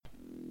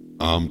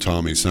I'm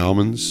Tommy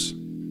Salmons.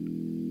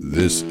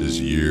 This is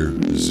year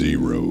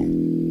 0.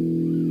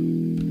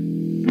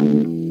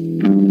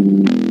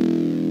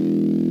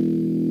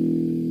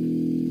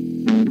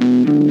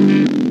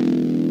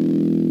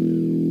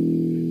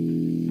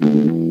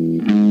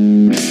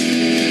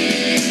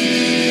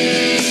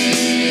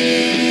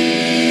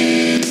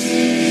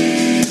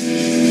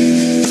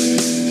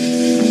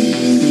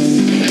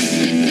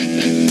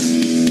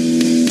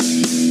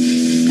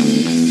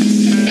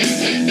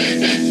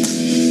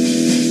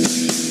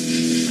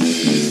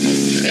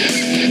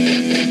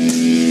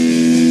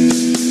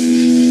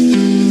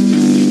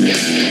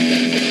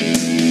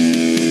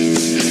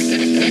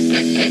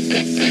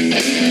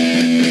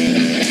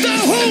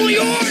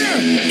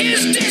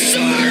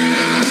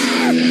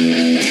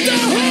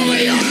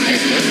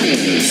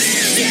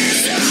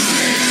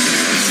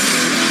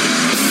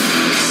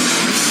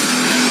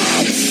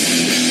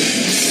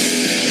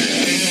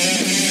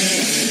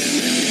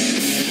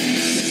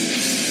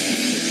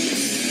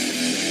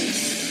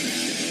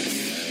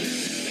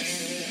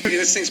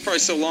 This thing's probably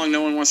so long,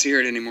 no one wants to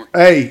hear it anymore.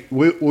 Hey,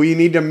 we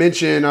need to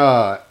mention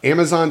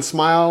Amazon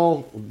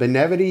Smile,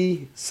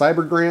 Benevity,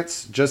 Cyber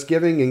Grants, Just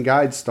Giving, and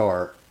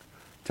GuideStar.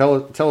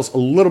 Tell us a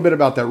little bit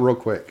about that real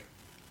quick.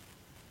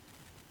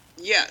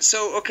 Yeah,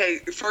 so, okay,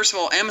 first of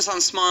all,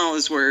 Amazon Smile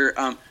is where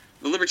the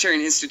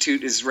Libertarian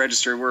Institute is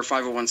registered. We're a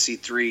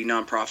 501c3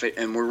 nonprofit,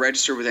 and we're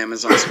registered with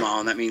Amazon Smile,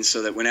 and that means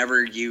so that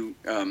whenever you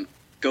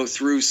go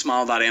through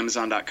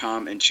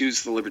smile.amazon.com and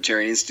choose the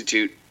Libertarian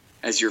Institute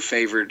as your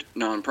favorite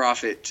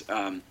nonprofit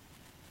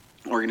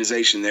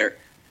organization there,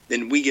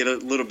 then we get a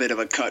little bit of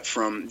a cut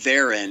from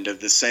their end of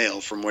the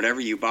sale from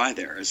whatever you buy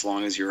there, as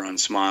long as you're on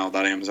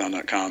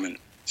smile.amazon.com and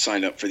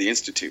signed up for the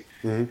Institute.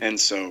 Mm-hmm. And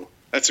so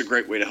that's a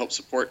great way to help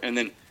support. And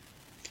then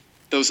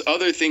those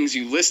other things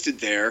you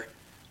listed there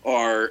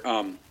are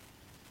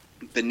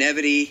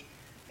Benevity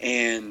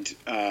and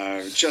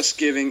Just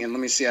Giving. And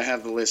let me see, I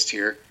have the list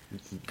here.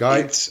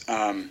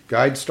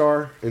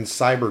 GuideStar and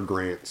Cyber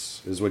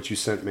Grants is what you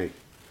sent me.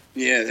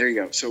 Yeah, there you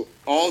go. So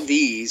all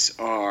these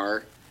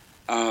are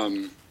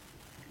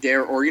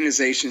they're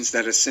organizations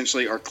that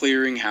essentially are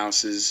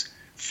clearinghouses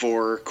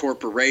for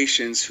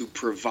corporations who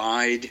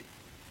provide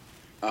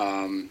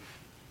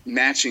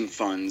matching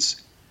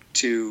funds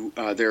to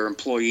their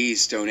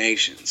employees'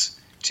 donations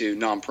to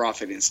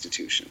nonprofit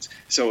institutions.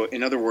 So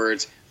in other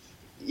words,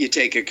 you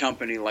take a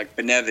company like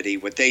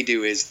Benevity, what they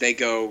do is they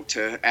go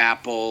to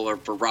Apple or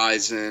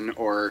Verizon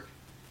or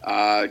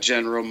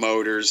General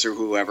Motors or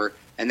whoever,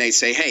 and they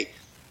say, hey,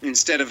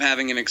 instead of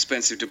having an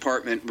expensive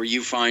department where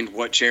you find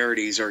what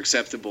charities are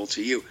acceptable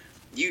to you,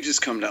 you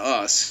just come to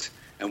us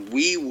and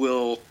we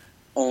will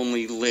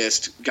only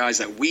list guys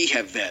that we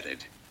have vetted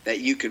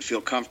that you can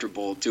feel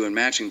comfortable doing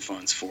matching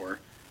funds for.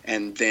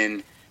 And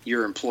then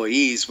your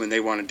employees, when they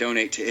want to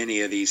donate to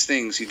any of these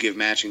things, you give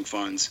matching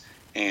funds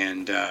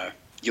and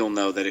you'll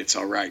know that it's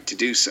all right to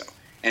do so.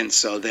 And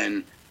so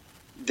then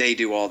they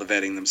do all the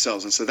vetting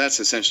themselves. And so that's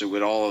essentially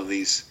what all of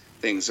these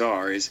things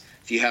are, is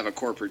if you have a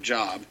corporate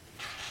job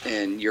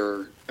and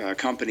your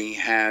company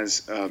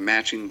has a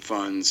matching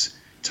funds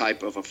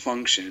type of a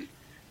function,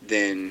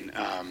 then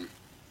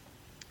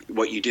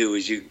what you do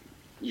is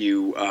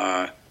you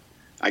I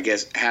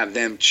guess have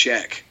them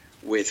check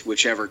with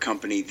whichever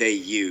company they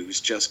use,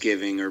 Just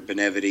Giving or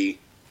Benevity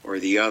or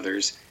the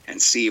others,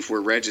 and see if we're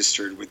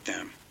registered with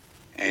them.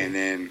 And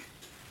then,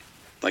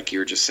 like you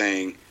were just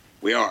saying,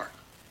 we are.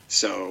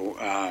 So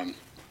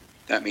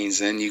that means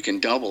then you can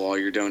double all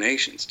your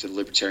donations to the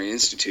Libertarian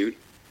Institute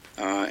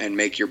and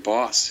make your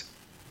boss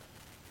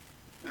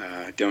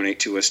donate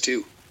to us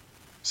too.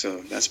 So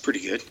that's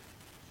pretty good.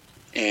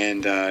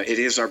 And it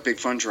is our big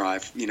fund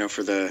drive,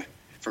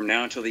 from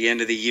now until the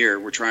end of the year.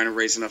 We're trying to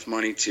raise enough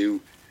money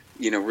to,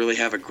 really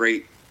have a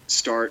great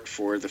start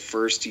for the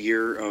first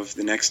year of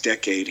the next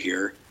decade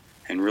here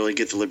and really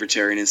get the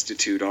Libertarian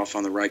Institute off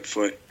on the right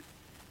foot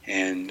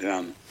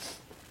and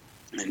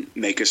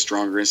make a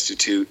stronger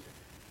institute,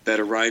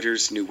 better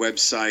writers, new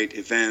website,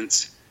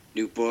 events,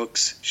 new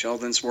books.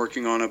 Sheldon's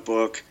working on a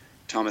book.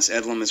 Thomas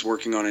Edlum is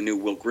working on a new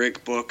Will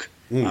Grigg book.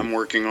 I'm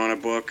working on a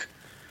book.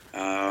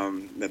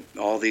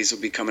 All these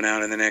will be coming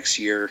out in the next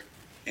year.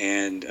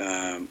 And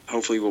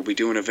hopefully we'll be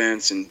doing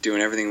events and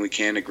doing everything we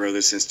can to grow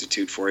this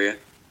institute for you.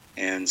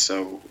 And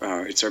so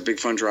it's our big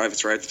fund drive.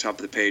 It's right at the top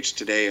of the page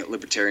today at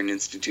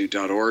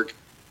libertarianinstitute.org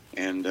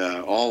and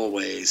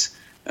always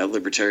at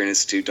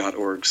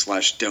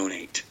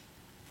libertarianinstitute.org/donate.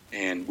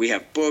 And we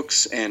have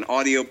books and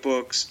audio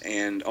books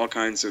and all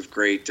kinds of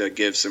great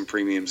gifts and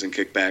premiums and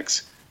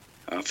kickbacks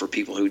for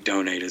people who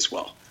donate as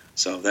well.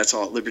 So that's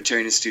all at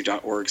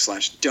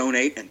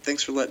libertarianinstitute.org/donate. And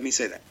thanks for letting me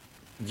say that.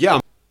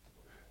 Yeah.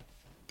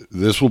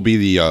 This will be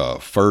the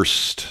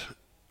first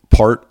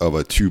part of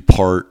a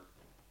 2-part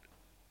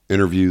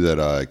interview that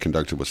I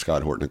conducted with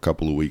Scott Horton a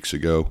couple of weeks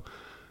ago.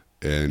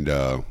 And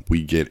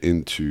we get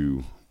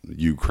into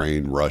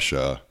Ukraine,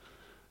 Russia,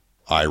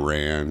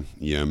 Iran,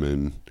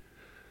 Yemen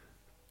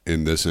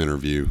in this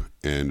interview.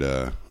 And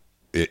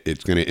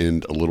it's going to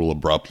end a little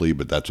abruptly,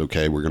 but that's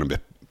okay. We're going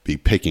to be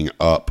picking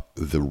up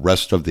the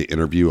rest of the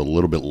interview a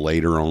little bit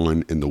later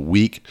on in the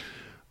week.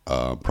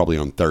 Probably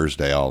on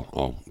Thursday,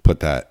 I'll put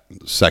that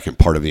second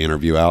part of the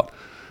interview out.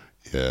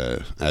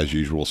 As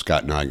usual,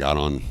 Scott and I got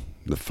on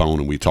the phone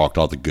and we talked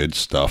all the good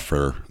stuff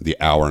for the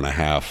hour and a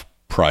half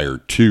prior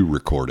to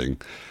recording,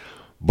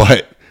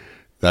 but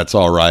that's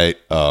all right.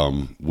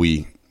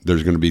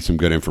 There's going to be some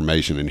good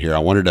information in here. I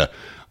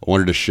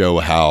wanted to show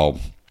how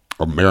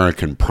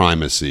American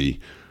primacy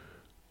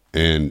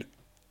and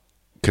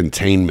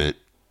containment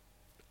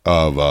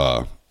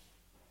of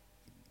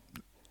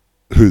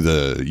who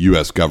the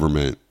U.S.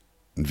 government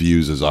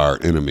views as our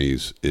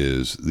enemies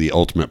is the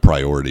ultimate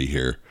priority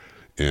here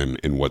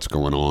in what's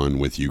going on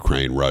with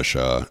Ukraine,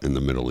 Russia, and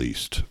the Middle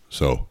East.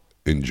 So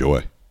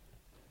enjoy.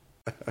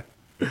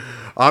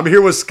 I'm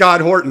here with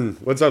Scott Horton.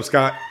 What's up,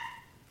 Scott?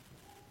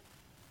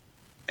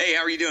 Hey,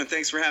 how are you doing?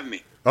 Thanks for having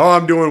me. Oh,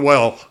 I'm doing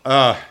well.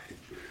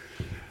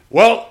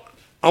 Well,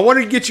 I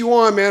wanted to get you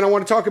on, man. I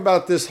want to talk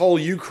about this whole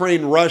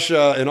Ukraine,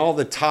 Russia, and all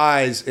the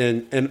ties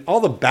and all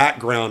the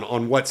background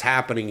on what's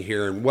happening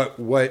here and what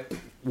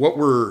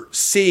we're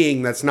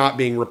seeing that's not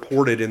being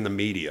reported in the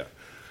media.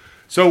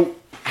 So,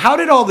 how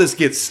did all this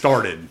get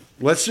started?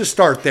 Let's just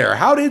start there.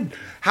 How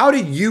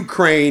did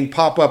Ukraine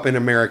pop up in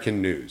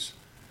American news?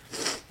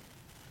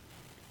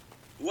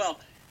 Well,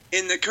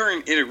 in the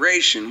current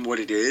iteration, what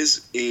it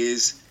is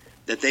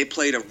that they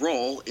played a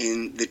role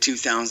in the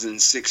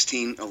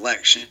 2016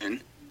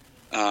 election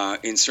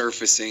in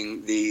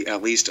surfacing the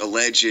at least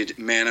alleged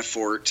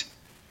Manafort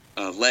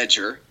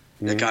ledger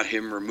that got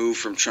him removed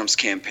from Trump's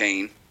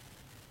campaign.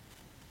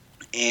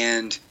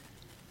 And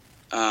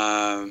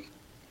I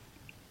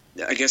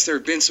guess there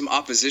had been some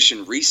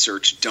opposition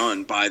research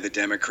done by the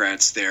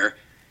Democrats there.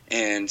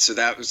 And so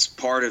that was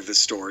part of the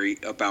story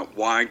about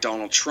why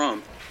Donald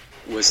Trump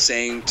was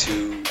saying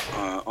to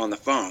on the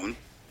phone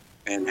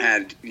and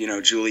had,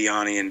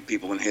 Giuliani and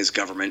people in his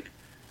government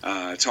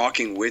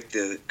talking with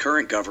the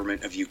current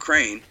government of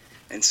Ukraine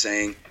and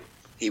saying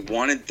he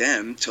wanted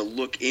them to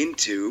look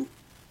into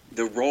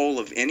the role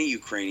of any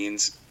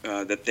Ukrainians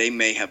that they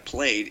may have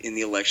played in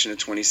the election of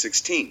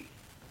 2016.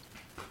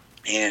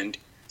 And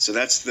so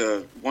that's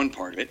the one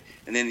part of it.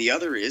 And then the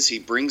other is he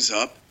brings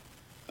up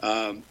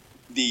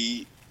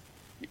the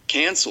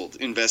canceled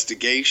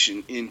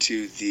investigation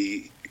into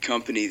the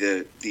company,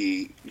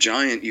 the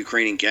giant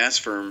Ukrainian gas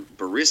firm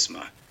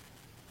Burisma,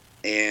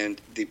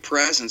 and the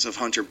presence of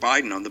Hunter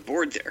Biden on the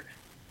board there.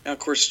 Now, of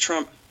course,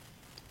 Trump,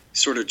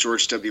 sort of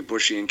George W.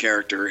 Bushian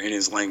character in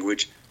his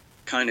language,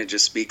 kind of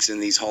just speaks in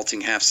these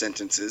halting half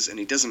sentences, and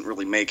he doesn't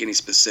really make any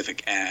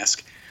specific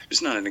ask.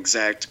 There's not an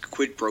exact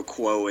quid pro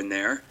quo in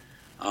there,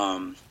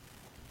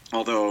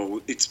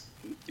 although it's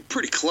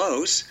pretty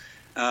close.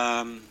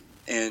 And,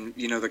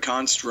 the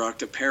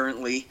construct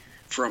apparently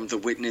from the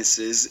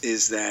witnesses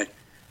is that,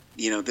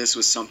 this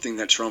was something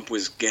that Trump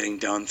was getting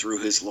done through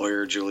his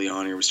lawyer,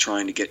 Giuliani, or was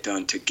trying to get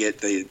done to get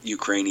the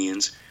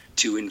Ukrainians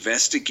to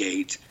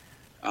investigate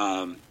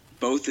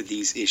both of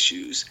these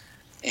issues.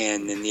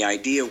 And then the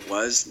idea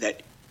was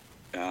that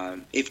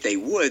if they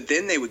would,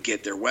 then they would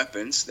get their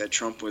weapons that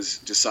Trump was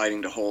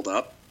deciding to hold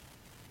up.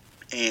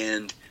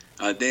 And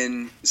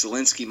then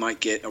Zelensky might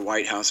get a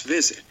White House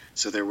visit.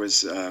 So there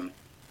was, a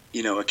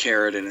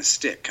carrot and a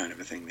stick kind of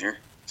a thing there.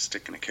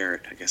 Stick and a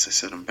carrot. I guess I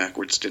said them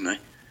backwards, didn't I?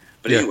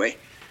 But anyway.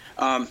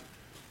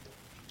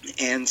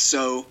 And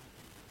so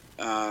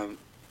then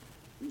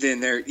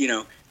there,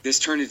 this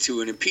turned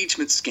into an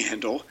impeachment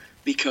scandal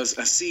because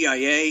a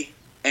CIA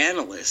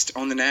analyst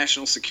on the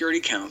National Security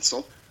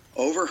Council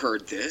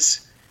overheard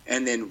this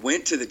and then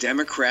went to the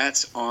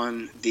Democrats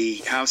on the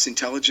House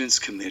Intelligence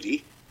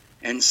Committee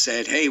and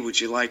said, hey, would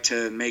you like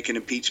to make an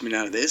impeachment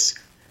out of this?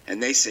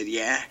 And they said,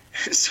 yeah.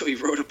 So he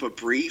wrote up a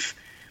brief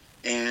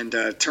and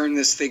turned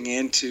this thing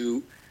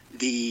into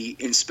the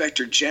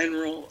Inspector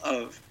General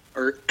of,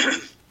 or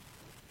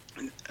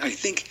I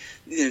think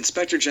the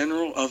Inspector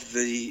General of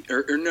the,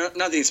 or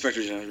not the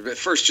Inspector General, but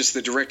first just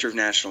the Director of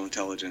National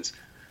Intelligence,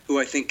 who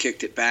I think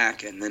kicked it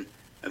back, and then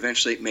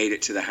eventually it made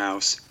it to the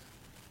House.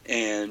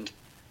 And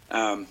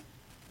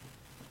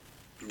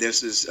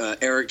this is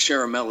Eric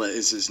Ciaramella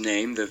is his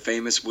name, the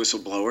famous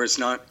whistleblower. It's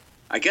not,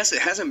 I guess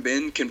it hasn't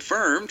been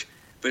confirmed,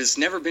 but it's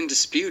never been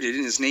disputed,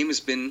 and his name has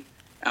been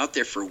out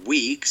there for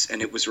weeks,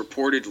 and it was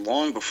reported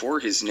long before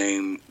his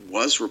name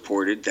was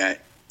reported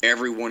that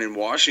everyone in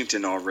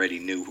Washington already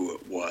knew who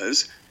it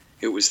was.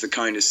 It was the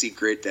kind of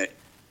secret that,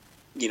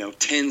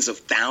 tens of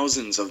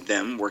thousands of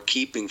them were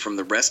keeping from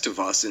the rest of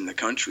us in the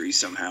country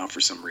somehow for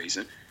some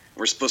reason.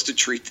 We're supposed to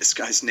treat this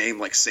guy's name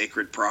like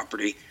sacred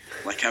property,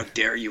 like how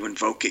dare you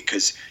invoke it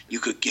because you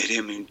could get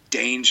him in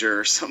danger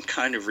or some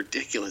kind of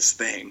ridiculous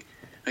thing.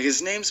 Like,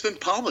 his name's been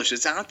published.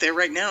 It's out there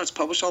right now. It's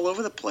published all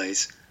over the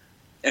place,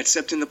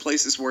 except in the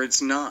places where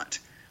it's not,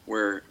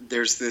 where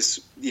there's this,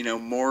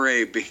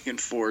 moray being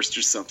enforced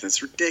or something.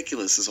 It's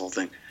ridiculous, this whole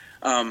thing,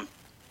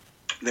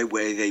 the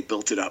way they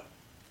built it up.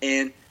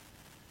 And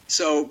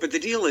so, but the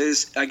deal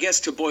is, I guess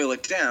to boil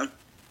it down,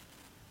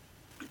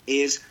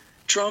 is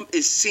Trump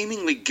is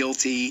seemingly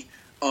guilty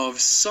of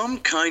some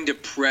kind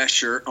of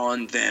pressure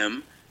on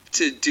them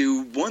to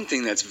do one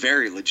thing that's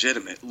very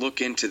legitimate,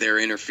 look into their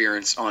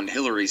interference on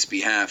Hillary's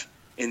behalf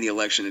in the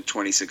election of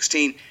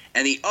 2016,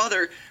 and the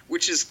other,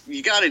 which is,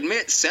 you got to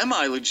admit,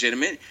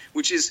 semi-legitimate,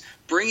 which is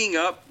bringing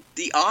up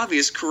the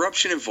obvious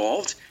corruption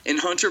involved in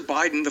Hunter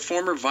Biden, the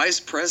former vice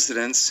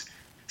president's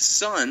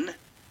son,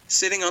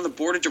 sitting on the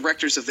board of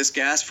directors of this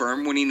gas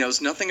firm when he knows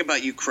nothing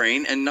about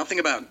Ukraine and nothing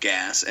about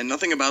gas and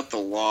nothing about the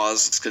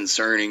laws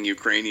concerning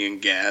Ukrainian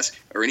gas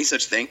or any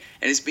such thing,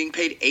 and is being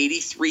paid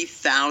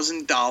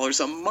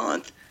 $83,000 a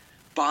month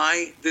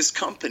by this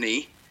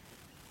company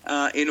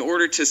in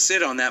order to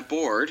sit on that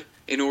board,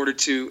 in order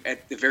to,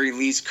 at the very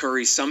least,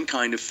 curry some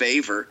kind of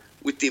favor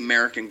with the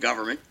American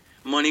government.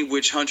 Money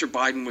which Hunter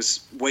Biden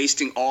was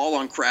wasting all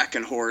on crack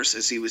and horse,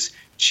 as he was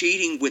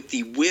cheating with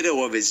the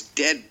widow of his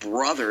dead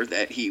brother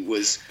that he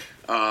was,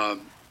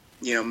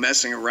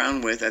 messing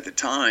around with at the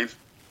time,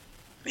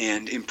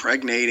 and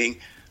impregnating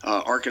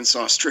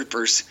Arkansas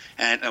strippers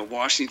at a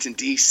Washington,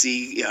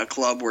 D.C.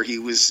 Club where he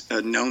was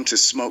known to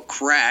smoke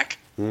crack,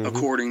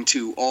 according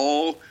to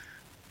all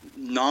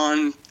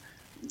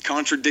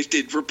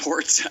non-contradicted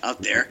reports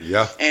out there.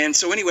 Yeah. And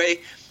so anyway,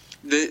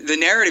 the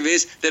narrative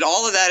is that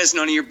all of that is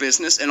none of your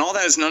business, and all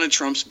that is none of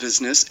Trump's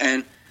business,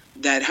 and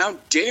that how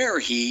dare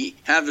he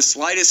have the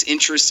slightest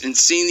interest in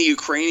seeing the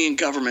Ukrainian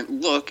government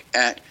look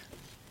at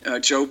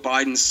Joe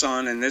Biden's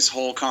son and this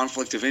whole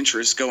conflict of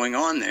interest going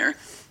on there,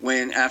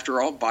 when, after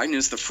all, Biden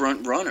is the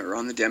front runner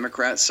on the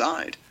Democrat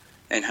side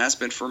and has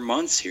been for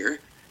months here,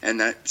 and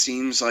that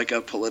seems like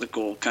a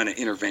political kind of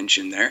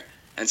intervention there.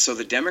 And so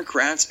the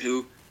Democrats,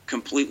 who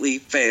completely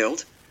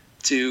failed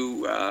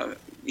to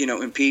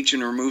impeach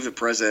and remove the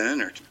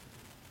president, or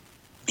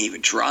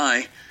even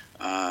try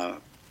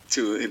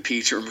to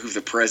impeach or remove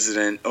the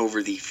president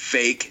over the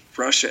fake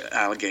Russia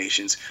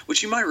allegations,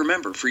 which you might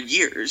remember for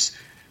years,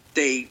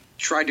 they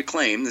tried to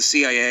claim, the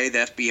CIA, the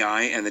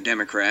FBI, and the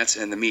Democrats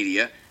and the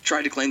media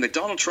tried to claim that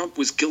Donald Trump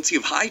was guilty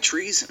of high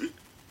treason,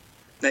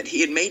 that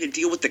he had made a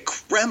deal with the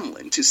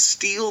Kremlin to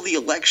steal the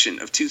election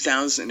of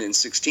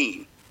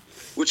 2016,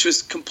 which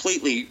was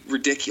completely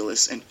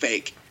ridiculous and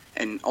fake,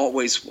 and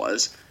always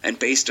was, and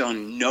based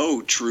on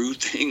no true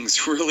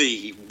things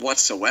really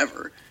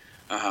whatsoever.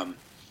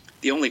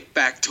 The only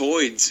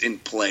factoids in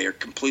play are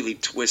completely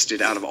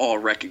twisted out of all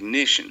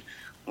recognition,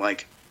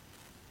 like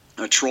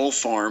a troll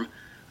farm,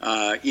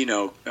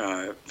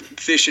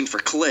 fishing for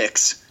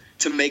clicks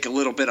to make a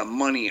little bit of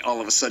money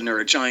all of a sudden, or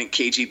a giant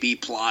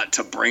KGB plot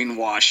to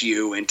brainwash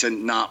you into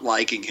not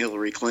liking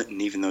Hillary Clinton,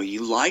 even though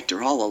you liked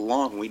her all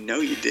along. We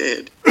know you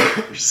did.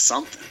 Or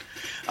something.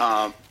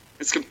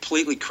 It's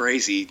completely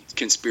crazy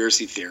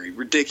conspiracy theory,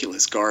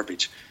 ridiculous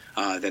garbage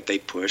that they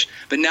push.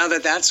 But now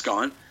that that's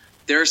gone,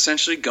 they're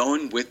essentially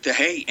going with the,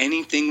 hey,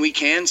 anything we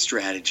can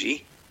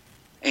strategy.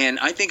 And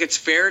I think it's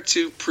fair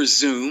to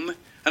presume,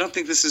 I don't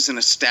think this is an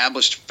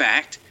established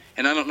fact,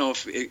 and I don't know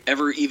if it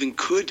ever even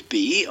could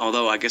be,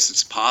 although I guess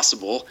it's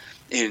possible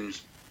in,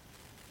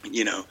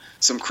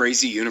 some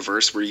crazy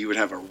universe where you would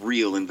have a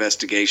real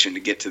investigation to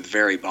get to the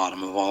very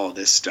bottom of all of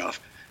this stuff.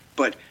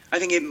 But I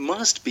think it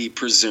must be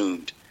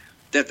presumed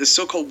that the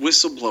so-called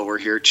whistleblower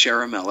here,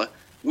 Charamella,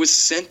 was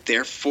sent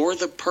there for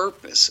the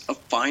purpose of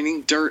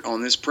finding dirt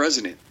on this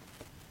president.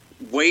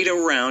 Wait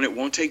around. It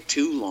won't take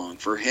too long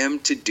for him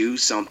to do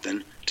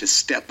something, to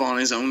step on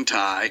his own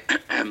tie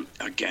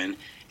again,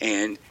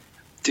 and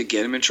to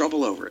get him in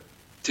trouble over it,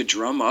 to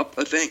drum up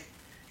a thing.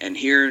 And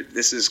here,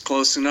 this is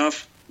close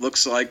enough.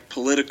 Looks like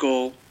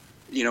political,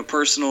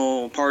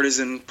 personal,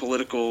 partisan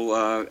political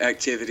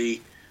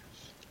activity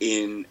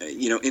in,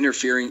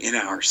 interfering in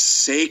our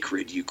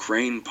sacred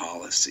Ukraine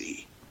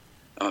policy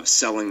of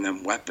selling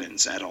them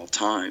weapons at all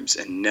times,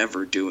 and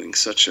never doing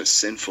such a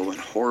sinful and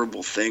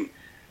horrible thing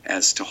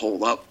as to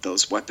hold up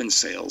those weapon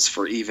sales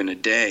for even a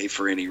day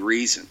for any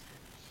reason,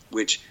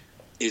 which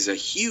is a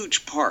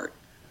huge part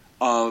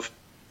of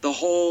the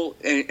whole,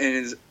 and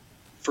is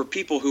for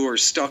people who are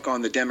stuck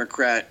on the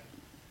Democrat,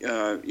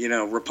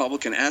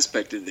 Republican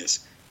aspect of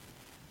this.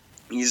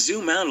 You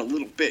zoom out a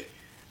little bit,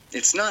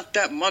 it's not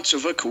that much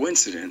of a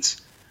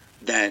coincidence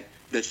that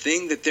the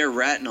thing that they're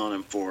ratting on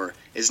him for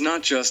is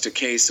not just a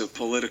case of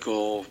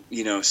political,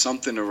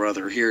 something or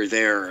other here,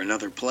 there, or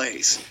another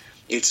place.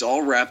 It's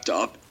all wrapped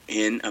up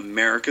in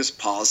America's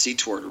policy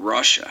toward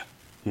Russia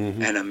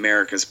and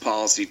America's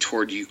policy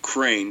toward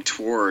Ukraine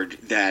toward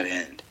that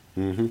end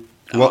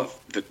of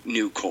the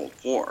new Cold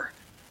War.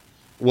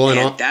 Well,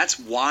 and that's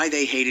why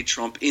they hated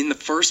Trump in the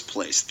first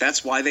place.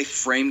 That's why they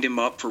framed him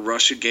up for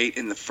Russiagate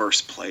in the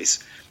first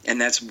place.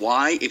 And that's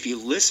why, if you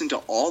listen to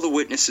all the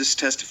witnesses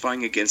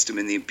testifying against him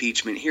in the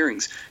impeachment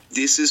hearings,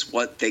 this is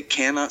what they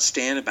cannot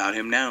stand about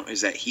him now,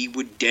 is that he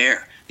would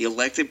dare, the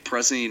elected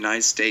president of the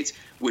United States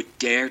would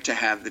dare to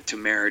have the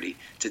temerity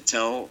to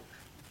tell,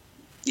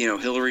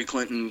 Hillary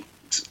Clinton's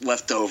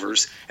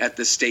leftovers at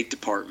the State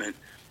Department,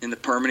 in the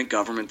permanent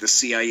government, the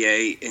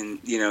CIA,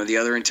 and, the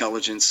other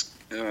intelligence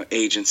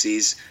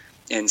agencies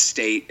and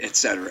state,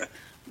 etc.,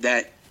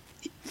 that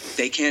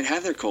they can't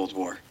have their Cold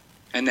War,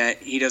 and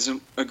that he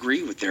doesn't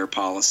agree with their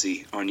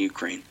policy on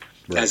Ukraine.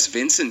 Right. As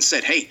Vincent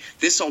said, hey,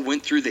 this all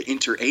went through the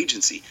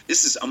interagency.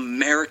 This is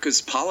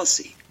America's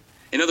policy.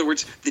 In other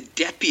words, the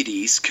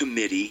Deputies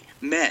Committee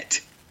met,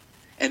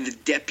 and the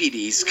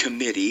Deputies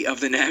Committee of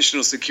the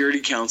National Security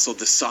Council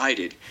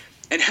decided.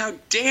 And how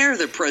dare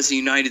the President of the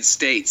United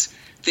States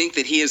think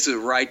that he has the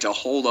right to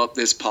hold up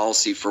this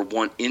policy for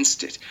one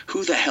instant?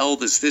 Who the hell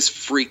does this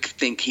freak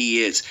think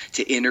he is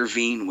to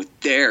intervene with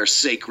their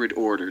sacred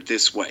order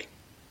this way?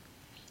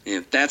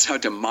 And that's how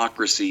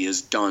democracy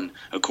is done,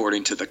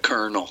 according to the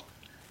Colonel.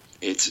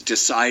 It's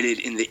decided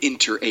in the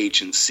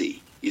interagency,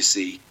 you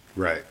see.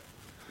 Right.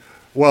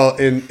 Well,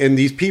 and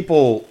these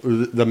people,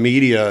 the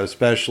media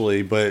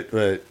especially,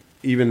 but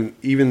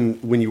even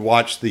when you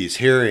watch these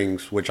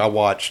hearings, which I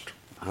watched,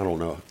 I don't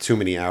know, too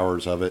many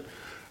hours of it.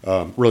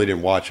 Really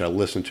didn't watch it. I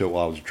listened to it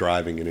while I was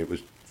driving, and it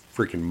was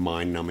freaking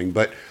mind-numbing.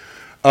 But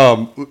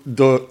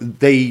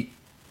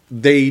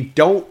they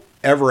don't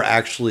ever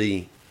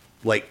actually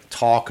like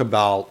talk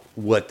about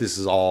what this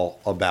is all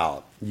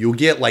about. You'll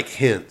get like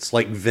hints,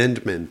 like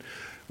Vindman,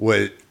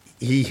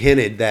 he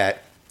hinted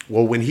that,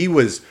 well, when he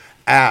was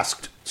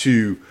asked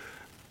to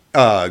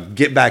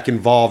get back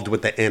involved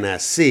with the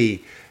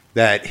NSC,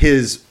 that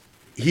his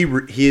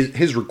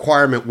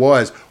requirement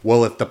was,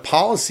 well, if the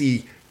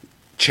policy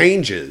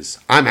changes,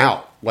 I'm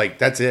out. Like,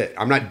 that's it.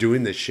 I'm not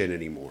doing this shit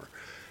anymore.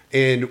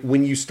 And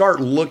when you start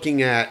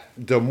looking at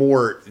the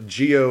more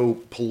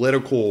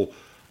geopolitical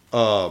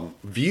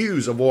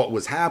views of what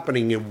was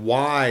happening and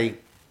why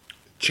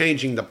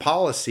changing the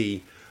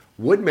policy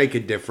would make a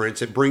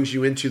difference, it brings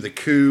you into the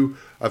coup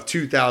of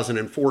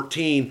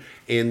 2014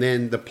 and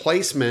then the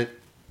placement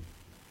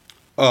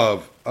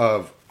of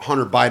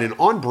Hunter Biden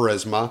on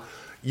Burisma.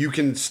 You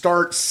can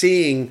start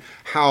seeing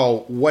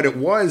how what it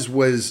was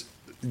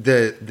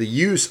the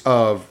use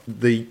of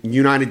the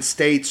United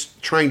States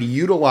trying to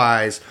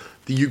utilize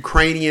the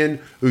Ukrainian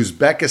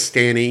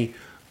Uzbekistani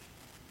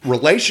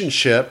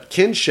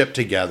kinship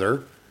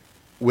together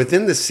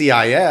within the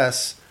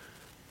CIS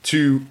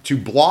to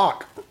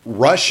block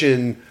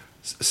Russian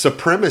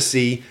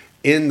supremacy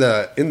in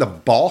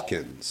the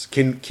Balkans.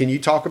 Can you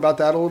talk about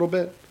that a little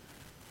bit?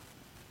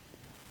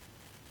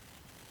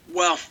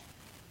 Well,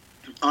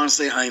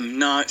 honestly, I'm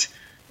not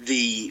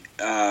the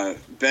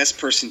best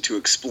person to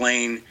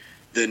explain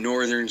the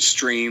Northern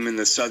Stream and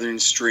the Southern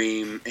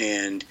Stream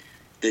and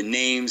the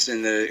names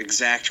and the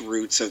exact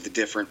routes of the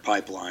different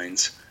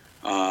pipelines.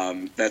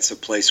 That's a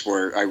place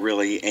where I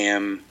really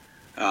am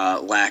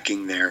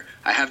lacking there.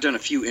 I have done a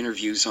few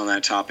interviews on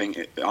that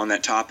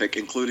topic,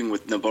 including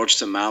with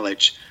Nebojsa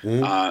Malic,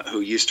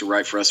 who used to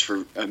write for us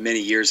for many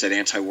years at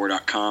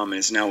antiwar.com and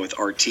is now with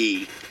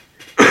RT.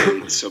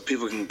 And so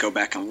people can go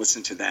back and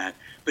listen to that.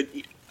 But,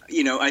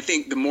 I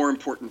think the more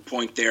important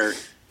point there,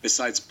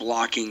 besides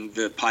blocking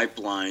the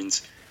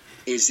pipelines,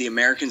 is the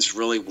Americans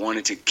really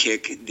wanted to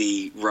kick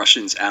the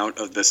Russians out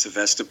of the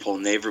Sevastopol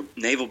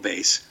naval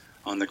base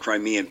on the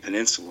Crimean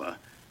Peninsula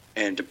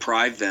and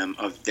deprive them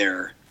of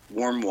their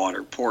warm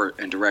water port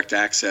and direct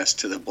access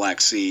to the Black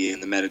Sea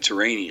and the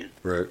Mediterranean.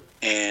 Right.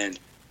 And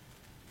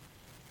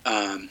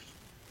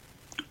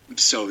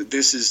so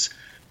this is,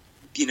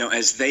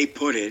 as they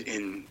put it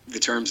in the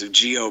terms of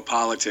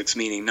geopolitics,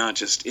 meaning not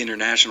just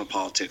international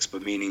politics,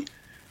 but meaning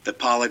the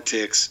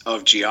politics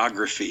of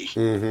geography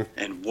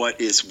and what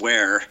is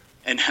where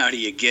and how do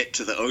you get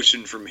to the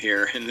ocean from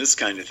here and this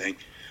kind of thing.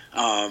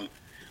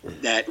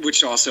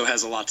 Which also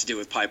has a lot to do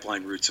with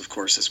pipeline routes, of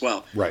course, as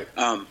well. Right.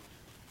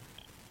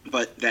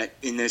 But that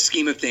in the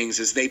scheme of things,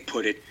 as they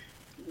put it,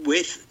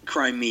 with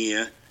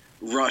Crimea,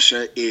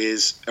 Russia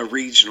is a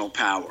regional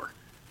power,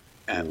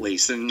 at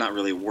least. They're not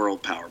really a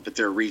world power, but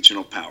they're a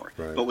regional power.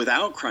 Right. But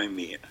without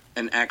Crimea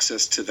and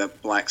access to the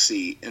Black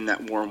Sea and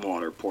that warm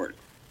water port,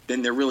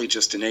 then they're really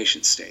just a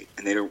nation state,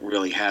 and they don't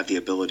really have the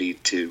ability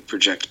to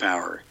project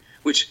power,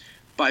 which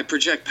by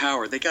project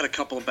power, they got a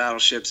couple of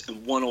battleships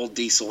and one old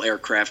diesel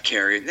aircraft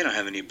carrier. They don't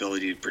have any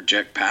ability to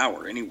project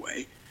power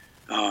anyway.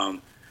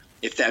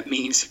 If that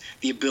means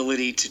the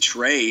ability to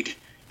trade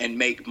and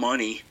make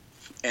money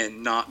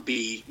and not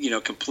be,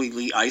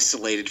 completely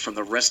isolated from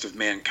the rest of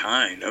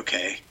mankind,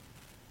 okay.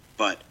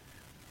 But,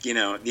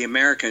 the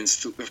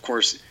Americans, of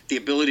course, the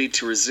ability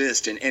to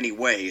resist in any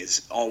way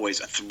is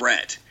always a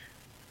threat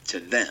to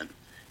them.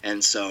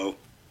 And so,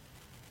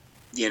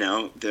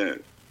 the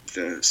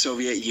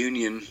Soviet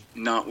Union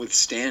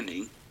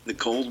notwithstanding, the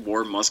Cold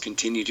War must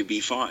continue to be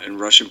fought, and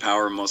Russian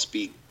power must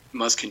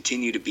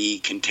continue to be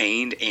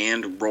contained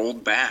and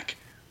rolled back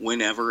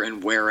whenever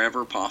and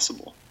wherever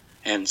possible.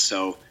 And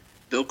so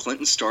Bill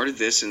Clinton started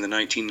this in the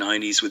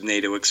 1990s with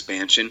NATO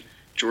expansion.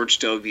 George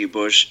W.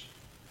 Bush,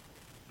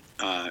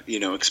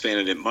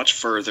 expanded it much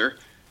further.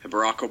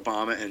 Barack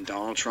Obama and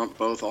Donald Trump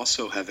both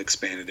also have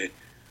expanded it.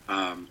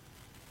 And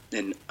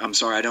I'm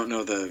sorry, I don't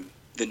know the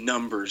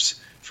numbers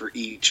for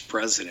each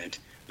president,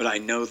 but I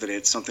know that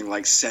it's something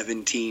like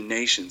 17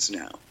 nations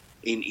now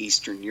in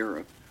Eastern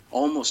Europe.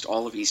 Almost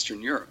all of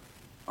Eastern Europe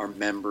are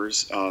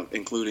members of,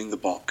 including the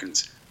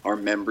Balkans, are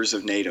members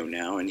of NATO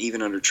now. And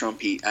even under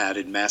Trump, he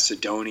added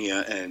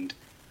Macedonia and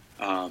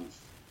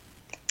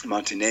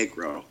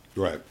Montenegro.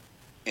 Right.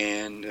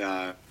 and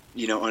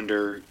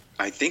under,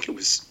 I think it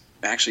was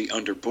actually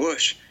under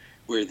Bush,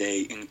 where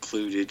they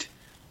included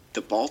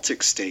the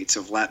Baltic states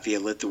of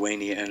Latvia,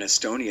 Lithuania, and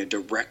Estonia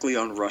directly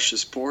on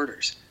Russia's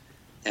borders.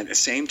 At the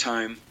same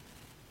time,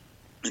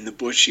 in the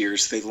Bush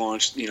years, they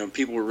launched,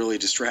 people were really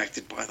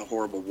distracted by the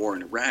horrible war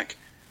in Iraq,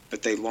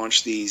 but they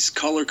launched these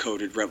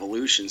color-coded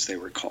revolutions, they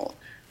were called.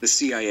 The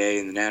CIA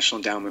and the National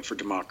Endowment for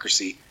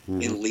Democracy,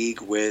 in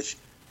league with,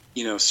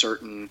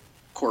 certain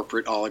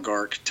corporate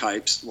oligarch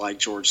types like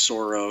George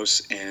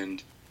Soros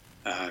and,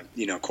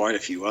 quite a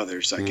few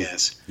others, I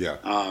guess.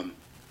 Yeah.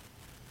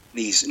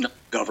 These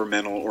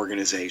governmental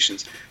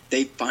organizations,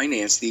 they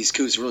financed these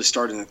coups. Really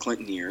started in the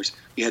Clinton years.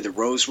 You had the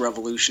Rose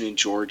Revolution in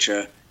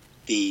Georgia,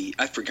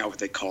 I forgot what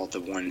they called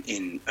the one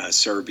in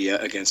Serbia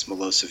against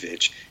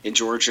Milosevic. In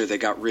Georgia, they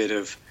got rid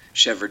of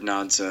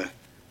Shevardnadze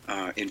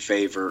in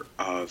favor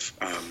of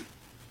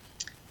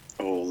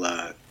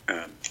Mikhail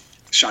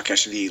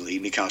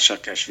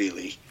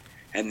Saakashvili.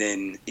 And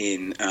then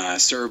in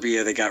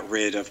Serbia, they got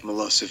rid of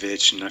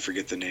Milosevic, and I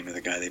forget the name of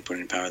the guy they put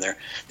in power there.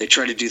 They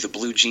tried to do the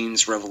blue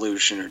jeans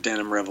revolution or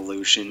denim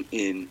revolution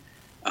in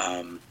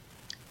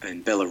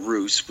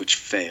Belarus, which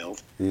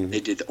failed. They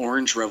did the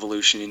Orange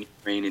Revolution in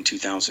Ukraine in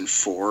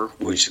 2004,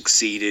 which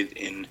succeeded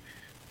in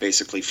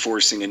basically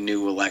forcing a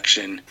new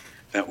election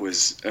that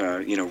was,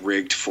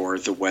 rigged for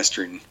the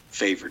Western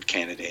favored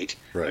candidate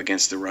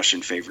against the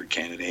Russian favored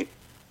candidate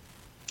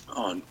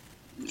on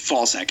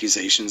false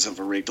accusations of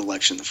a rigged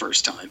election the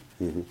first time.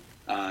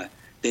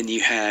 Then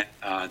you had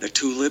the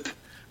Tulip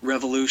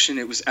Revolution.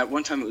 It was at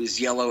one time it was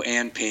yellow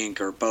and pink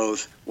or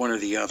both, one or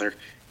the other,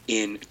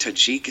 in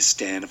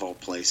Tajikistan of all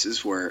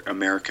places, where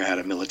America had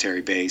a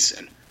military base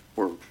and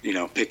were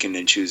picking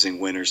and choosing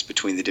winners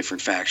between the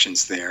different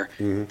factions there.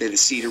 They had the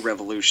Cedar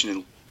Revolution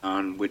in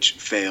Lebanon, which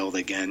failed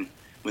again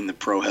when the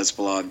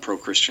pro-Hezbollah and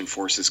pro-Christian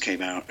forces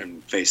came out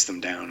and faced them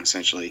down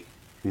essentially.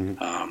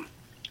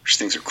 Which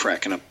things are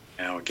cracking up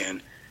now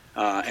again.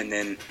 And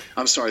then,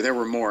 I'm sorry, there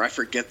were more. I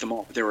forget them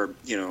all. There were,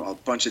 a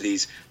bunch of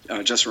these.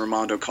 Justin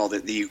Raimondo called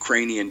it the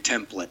Ukrainian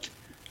template.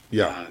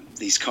 Yeah.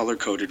 These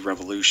color-coded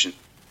revolution.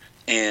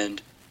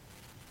 And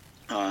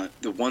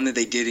the one that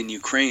they did in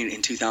Ukraine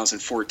in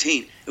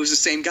 2014, it was the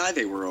same guy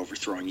they were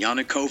overthrowing,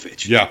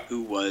 Yanukovych,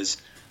 who was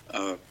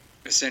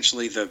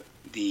essentially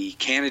the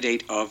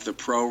candidate of the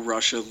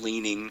pro-Russia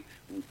leaning,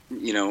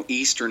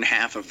 eastern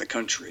half of the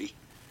country.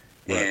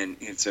 Right. And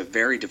it's a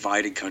very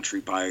divided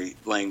country by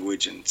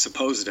language and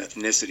supposed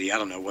ethnicity. I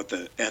don't know what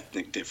the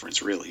ethnic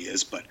difference really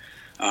is, but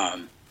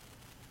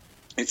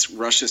it's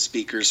Russia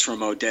speakers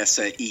from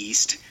Odessa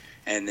east,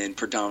 and then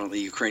predominantly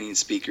Ukrainian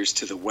speakers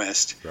to the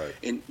west. Right.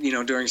 And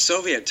during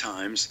Soviet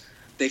times,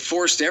 they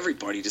forced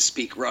everybody to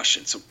speak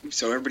Russian.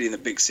 So everybody in the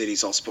big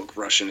cities all spoke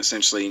Russian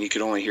essentially, and you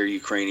could only hear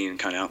Ukrainian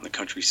kind of out in the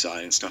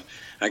countryside and stuff.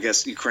 I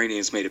guess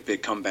Ukrainians made a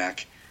big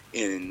comeback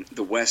in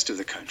the west of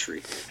the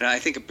country. And I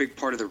think a big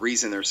part of the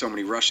reason there are so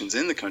many Russians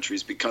in the country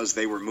is because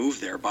they were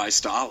moved there by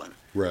Stalin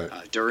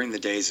during the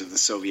days of the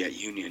Soviet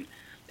Union.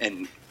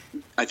 And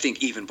I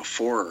think even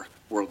before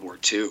World War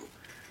II.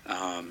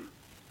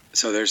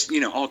 So there's,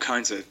 all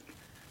kinds of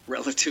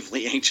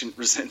relatively ancient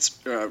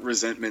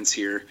resentments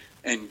here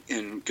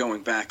and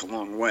going back a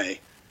long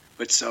way.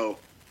 But so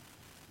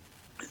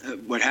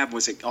what happened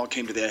was it all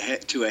came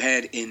to a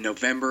head in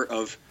November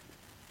of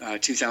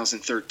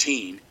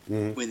 2013,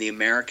 when the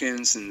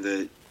Americans and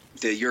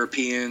the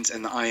Europeans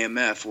and the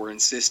IMF were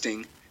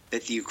insisting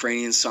that the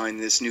Ukrainians sign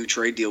this new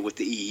trade deal with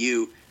the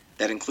EU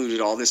that included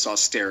all this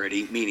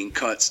austerity, meaning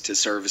cuts to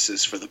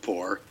services for the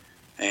poor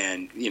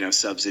and,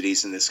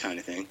 subsidies and this kind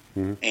of thing,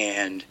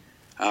 and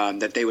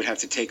that they would have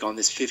to take on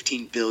this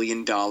 $15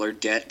 billion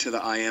debt to the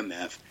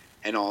IMF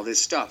and all this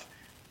stuff.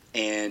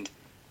 And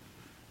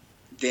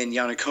then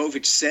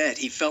Yanukovych said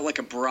he felt like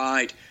a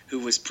bride who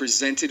was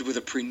presented with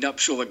a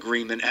prenuptial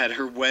agreement at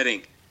her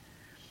wedding,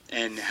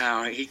 and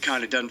how he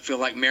kind of doesn't feel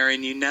like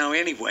marrying you now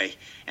anyway.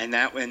 And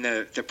that when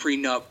the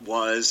prenup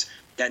was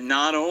that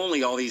not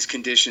only all these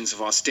conditions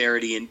of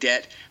austerity and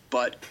debt,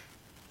 but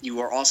you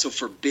are also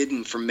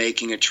forbidden from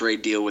making a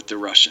trade deal with the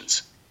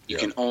Russians. You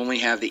can only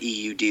have the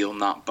EU deal,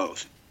 not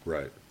both.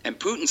 Right. And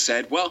Putin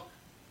said, well,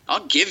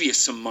 I'll give you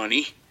some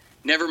money.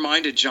 Never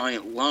mind a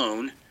giant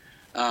loan.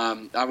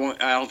 I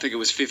don't think it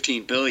was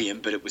 $15 billion,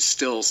 but it was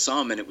still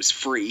some, and it was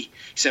free. He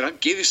said, I'll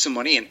give you some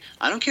money, and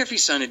I don't care if you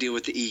sign a deal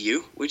with the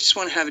EU. We just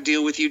want to have a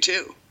deal with you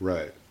too.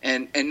 Right.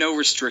 And no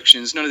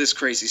restrictions, none of this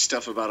crazy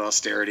stuff about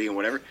austerity and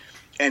whatever.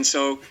 And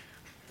so,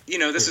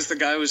 this is the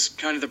guy who was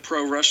kind of the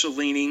pro-Russia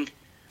leaning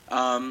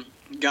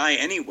guy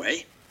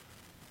anyway.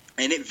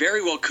 And it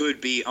very well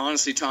could be,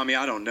 honestly, Tommy,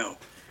 I don't know.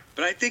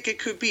 But I think it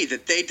could be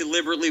that they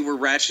deliberately were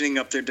ratcheting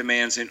up their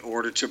demands in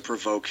order to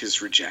provoke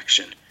his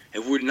rejection.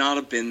 It would not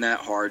have been that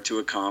hard to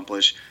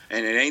accomplish,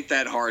 and it ain't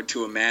that hard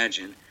to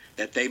imagine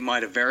that they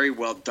might have very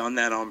well done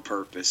that on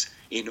purpose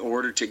in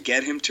order to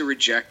get him to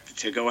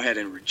go ahead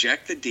and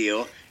reject the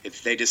deal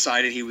if they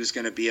decided he was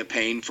going to be a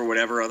pain for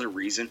whatever other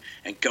reason,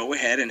 and go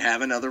ahead and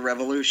have another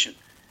revolution.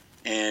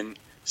 And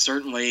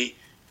certainly,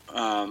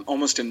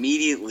 almost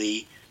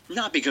immediately,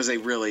 not because they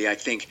really, I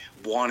think,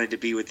 wanted to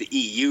be with the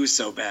EU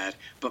so bad,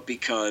 but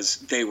because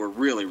they were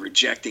really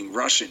rejecting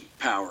Russian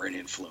power and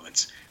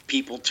influence.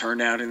 People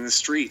turned out in the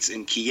streets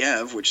in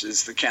Kiev, which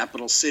is the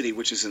capital city,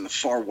 which is in the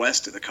far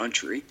west of the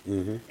country,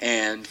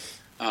 and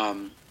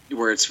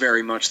where it's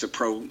very much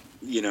the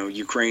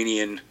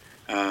Ukrainian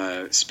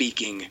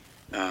speaking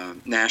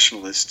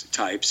nationalist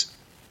types.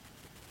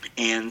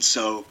 And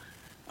so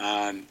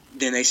then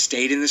they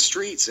stayed in the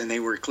streets, and they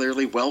were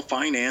clearly well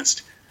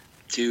financed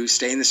to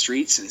stay in the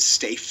streets and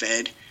stay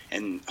fed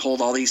and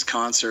hold all these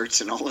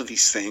concerts and all of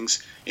these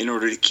things in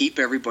order to keep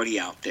everybody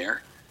out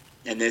there.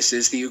 And this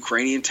is the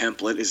Ukrainian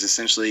template, is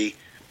essentially,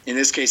 in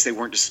this case, they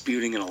weren't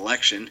disputing an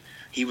election.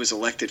 He was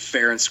elected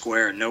fair and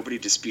square, and nobody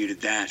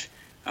disputed that.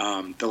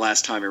 The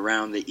last time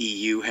around, the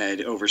EU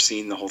had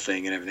overseen the whole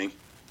thing and everything.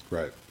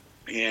 Right.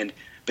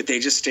 But they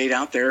just stayed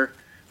out there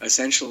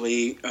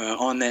essentially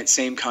on that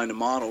same kind of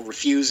model,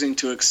 refusing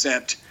to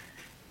accept,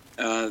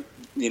 in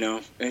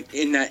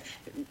that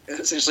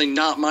essentially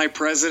not my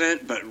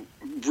president, but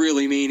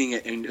really meaning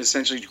it, and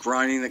essentially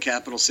grinding the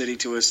capital city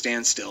to a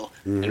standstill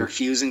and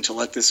refusing to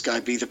let this guy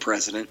be the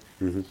president.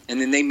 And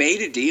then they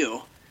made a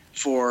deal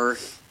for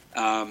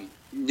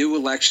new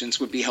elections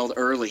would be held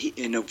early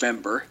in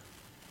November.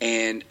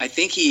 And I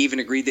think he even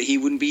agreed that he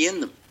wouldn't be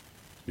in them.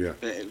 Yeah.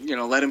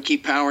 Let him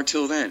keep power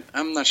till then.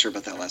 I'm not sure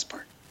about that last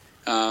part.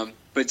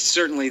 But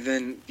certainly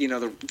then,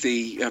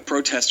 the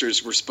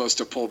protesters were supposed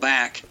to pull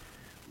back,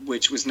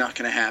 which was not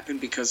going to happen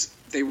because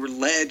they were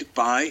led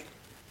by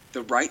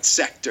the right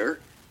sector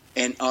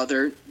and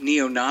other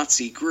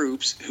neo-Nazi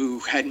groups who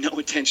had no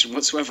intention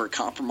whatsoever of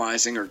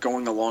compromising or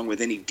going along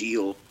with any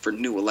deal for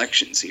new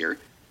elections here.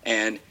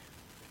 And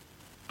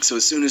so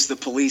as soon as the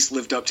police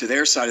lived up to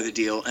their side of the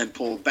deal and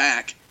pulled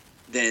back,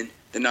 then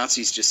the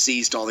Nazis just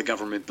seized all the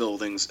government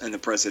buildings and the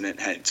president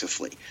had to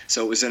flee.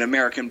 So it was an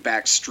American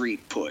backstreet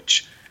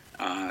putsch,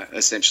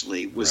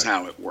 essentially, was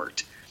how it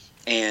worked.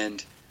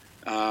 And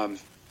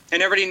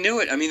everybody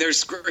knew it. I mean,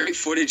 there's great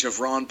footage of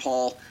Ron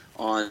Paul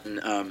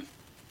on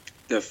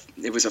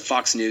it was a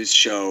Fox News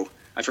show.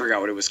 I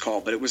forgot what it was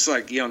called, but it was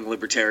like young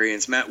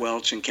libertarians. Matt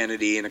Welch and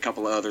Kennedy and a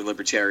couple of other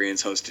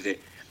libertarians hosted it.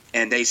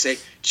 And they say,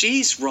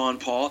 geez, Ron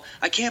Paul,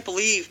 I can't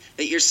believe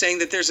that you're saying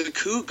that there's a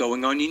coup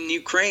going on in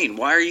Ukraine.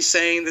 Why are you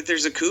saying that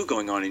there's a coup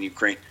going on in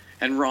Ukraine?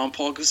 And Ron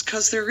Paul goes,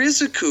 because there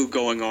is a coup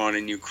going on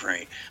in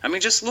Ukraine. I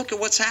mean, just look at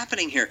what's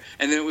happening here.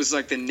 And then it was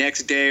like the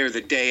next day or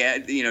the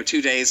day,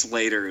 2 days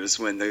later is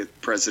when the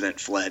president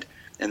fled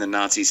and the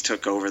Nazis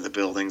took over the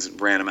buildings and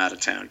ran him out of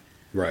town.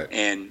 Right.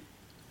 And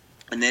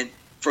then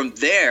from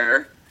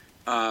there,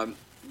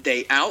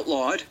 they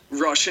outlawed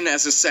Russian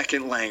as a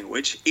second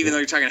language, even though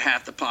you're talking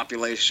half the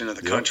population of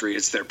the country,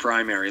 it's their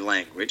primary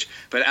language,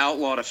 but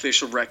outlawed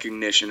official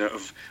recognition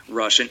of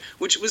Russian,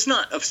 which was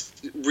not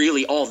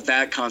really all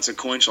that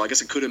consequential. I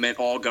guess it could have meant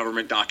all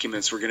government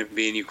documents were going to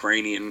be in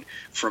Ukrainian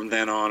from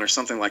then on or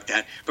something like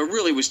that, but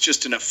really was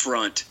just an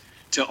affront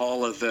to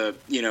all of the,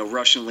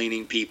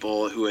 Russian-leaning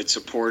people who had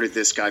supported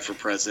this guy for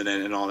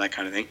president and all that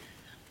kind of thing.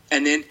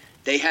 And then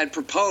they had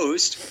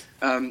proposed,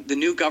 the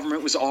new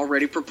government was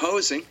already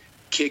proposing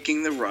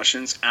kicking the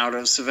Russians out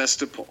of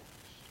Sevastopol.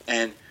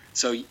 And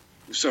so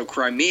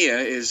Crimea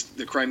is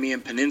the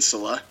Crimean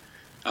Peninsula,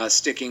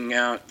 sticking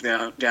out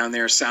down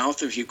there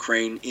south of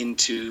Ukraine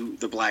into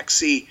the Black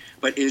Sea,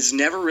 but it has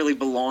never really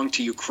belonged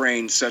to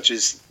Ukraine, such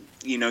as,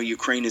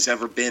 Ukraine has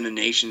ever been a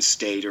nation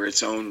state or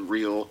its own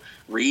real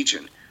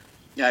region.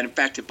 And in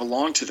fact, it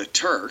belonged to the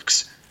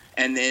Turks,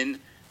 and then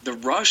the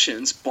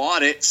Russians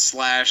bought it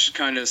 /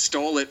 kind of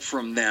stole it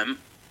from them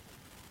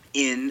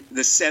in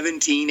the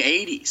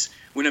 1780s,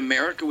 when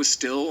America was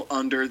still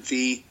under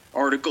the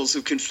Articles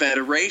of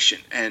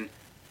Confederation and,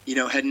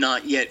 had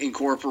not yet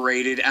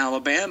incorporated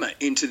Alabama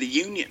into the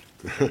Union.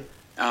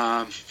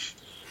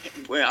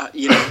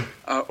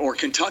 Or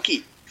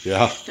Kentucky.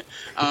 Yeah.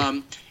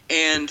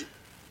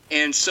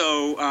 And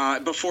so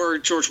before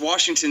George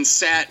Washington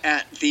sat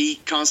at the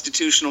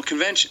Constitutional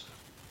Convention.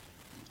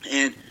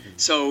 And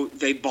so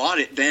they bought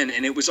it then,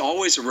 and it was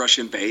always a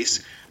Russian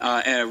base,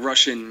 a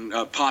Russian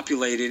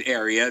populated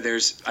area.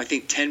 There's, I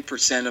think,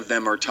 10% of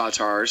them are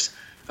Tatars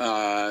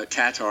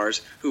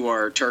who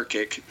are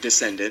Turkic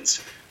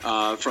descendants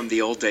from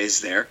the old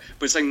days there.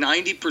 But it's like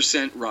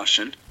 90%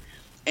 Russian.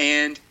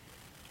 And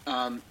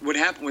what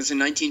happened was in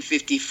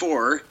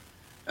 1954,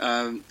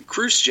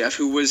 Khrushchev,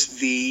 who was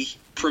the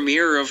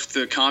premier of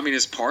the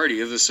Communist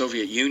Party of the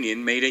Soviet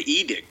Union, made an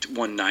edict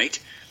one night.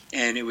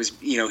 And it was,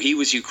 he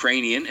was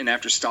Ukrainian, and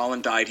after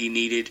Stalin died, he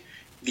needed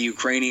the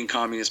Ukrainian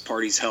Communist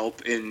Party's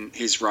help in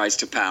his rise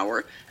to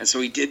power. And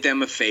so he did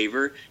them a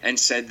favor and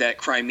said that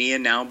Crimea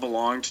now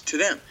belonged to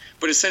them.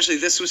 But essentially,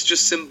 this was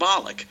just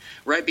symbolic,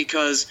 right?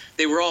 Because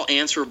they were all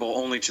answerable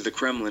only to the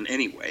Kremlin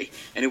anyway.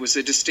 And it was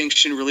a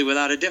distinction really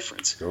without a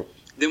difference. Cool.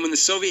 Then when the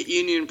Soviet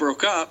Union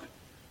broke up,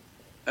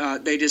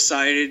 they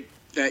decided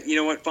that,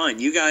 fine,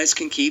 you guys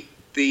can keep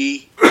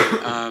the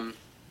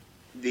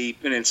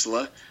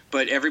peninsula,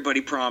 but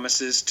everybody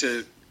promises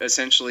to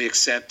essentially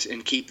accept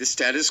and keep the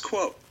status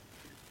quo,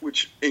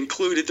 which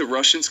included the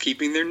Russians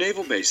keeping their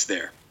naval base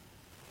there.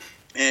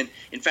 And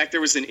in fact,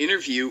 there was an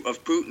interview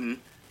of Putin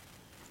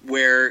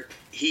where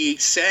he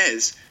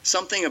says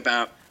something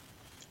about,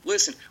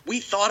 listen, we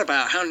thought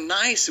about how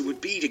nice it would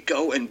be to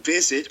go and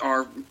visit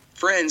our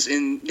friends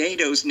in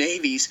NATO's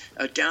navies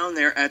down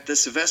there at the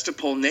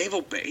Sevastopol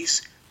naval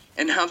base,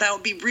 and how that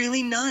would be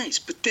really nice.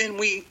 But then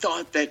we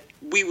thought that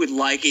we would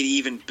like it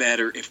even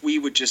better if we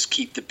would just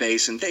keep the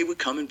base and they would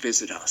come and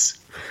visit us.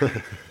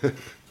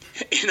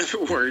 In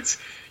other words,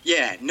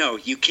 yeah, no,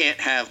 you can't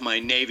have my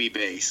Navy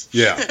base.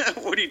 Yeah.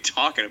 What are you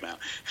talking about?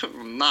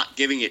 I'm not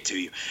giving it to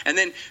you. And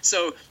then,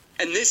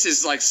 and this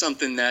is like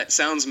something that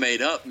sounds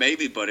made up,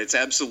 maybe, but it's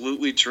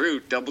absolutely true.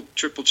 Double,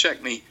 triple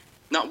check me.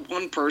 Not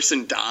one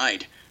person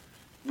died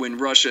when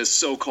Russia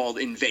so-called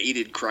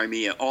invaded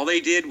Crimea. All they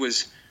did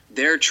was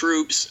their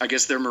troops, I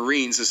guess they're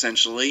Marines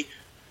essentially,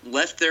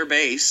 left their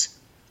base,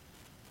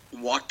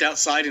 walked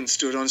outside and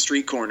stood on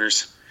street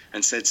corners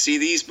and said, see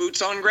these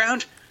boots on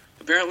ground?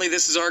 Apparently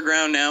this is our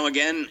ground now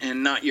again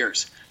and not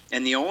yours.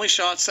 And the only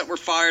shots that were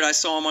fired, I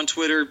saw them on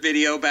Twitter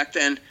video back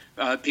then,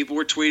 people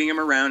were tweeting them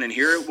around, and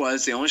here it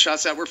was. The only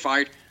shots that were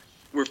fired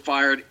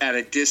at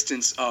a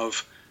distance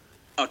of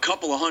a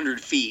couple of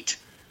 100 feet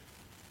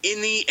in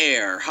the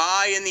air,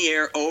 high in the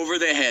air, over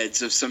the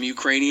heads of some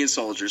Ukrainian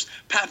soldiers.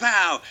 Pow,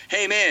 pow.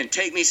 Hey, man,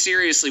 take me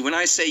seriously when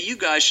I say you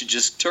guys should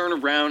just turn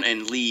around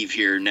and leave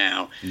here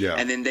now. Yeah.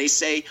 And then they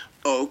say,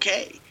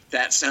 okay.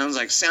 That sounds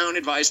like sound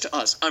advice to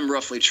us. I'm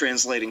roughly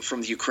translating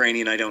from the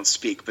Ukrainian I don't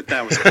speak, but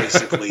that was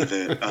basically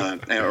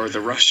or the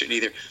Russian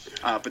either.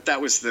 But that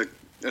was the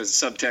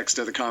subtext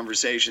of the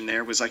conversation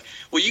there was like,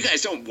 well, you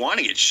guys don't want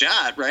to get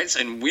shot, right?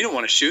 And we don't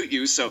want to shoot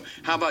you, so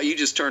how about you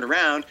just turn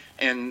around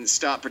and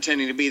stop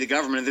pretending to be the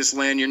government of this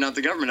land you're not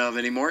the government of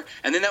anymore?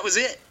 And then that was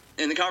it.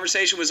 And the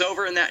conversation was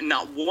over, and that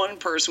not one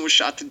person was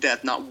shot to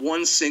death. Not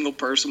one single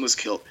person was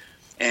killed.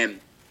 And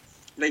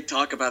they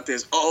talk about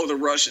this, the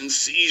Russian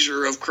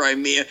seizure of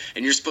Crimea,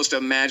 and you're supposed to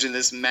imagine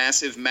this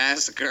massive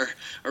massacre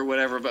or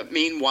whatever. But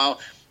meanwhile,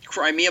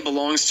 Crimea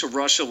belongs to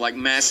Russia like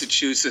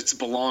Massachusetts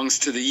belongs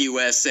to the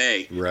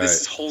USA. Right.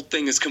 This whole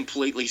thing is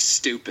completely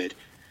stupid.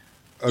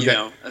 Okay. You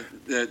know,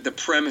 the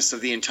premise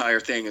of the entire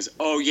thing is,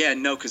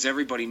 because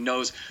everybody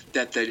knows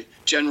that the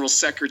general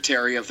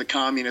secretary of the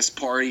Communist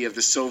Party of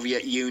the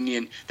Soviet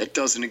Union that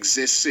doesn't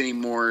exist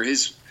anymore,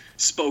 his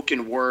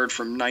spoken word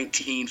from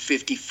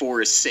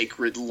 1954 is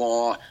sacred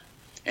law,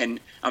 and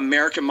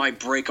America might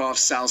break off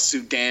South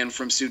Sudan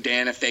from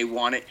Sudan if they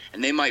want it,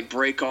 and they might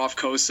break off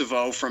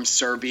Kosovo from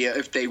Serbia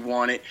if they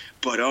want it,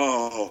 but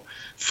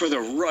for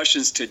the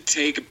Russians to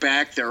take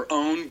back their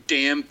own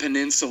damn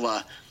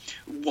peninsula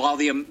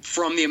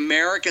from the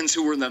Americans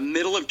who were in the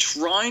middle of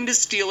trying to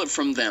steal it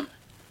from them.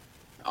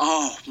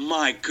 Oh,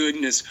 my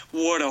goodness,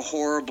 what a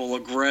horrible,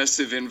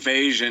 aggressive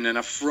invasion and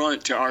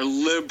affront to our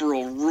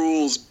liberal,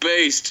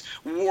 rules-based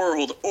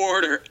world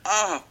order.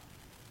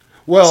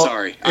 Well,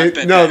 sorry. I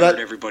bet that hurt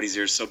everybody's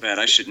ears so bad.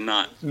 I should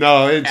not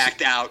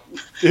act out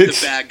the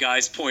bad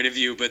guy's point of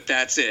view, but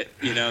that's it.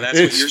 You know, that's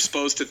what you're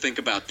supposed to think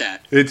about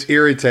that. It's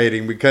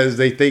irritating because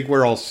they think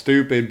we're all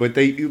stupid, but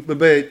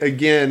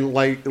again,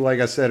 like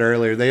I said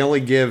earlier, they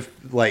only give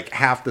like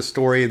half the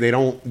story. They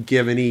don't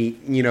give any,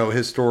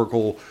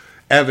 historical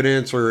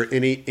evidence or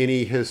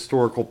any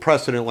historical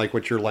precedent like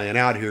what you're laying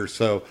out here.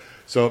 So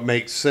it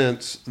makes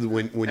sense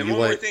when and you one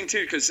more thing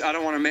too, because I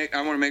want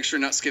to make sure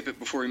not skip it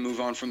before we move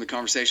on from the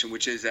conversation,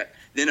 which is that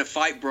then a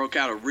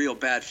real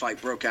bad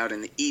fight broke out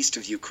in the east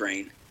of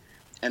Ukraine,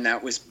 and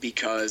that was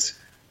because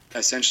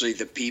essentially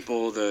the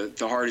people, the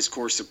hardest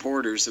core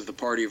supporters of the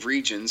Party of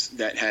Regions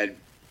that had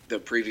the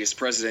previous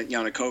president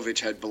Yanukovych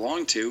had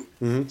belonged to,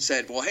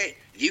 said, well, hey,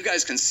 if you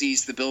guys can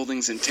seize the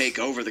buildings and take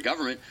over the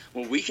government,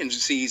 well, we can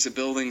seize the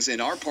buildings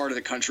in our part of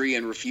the country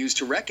and refuse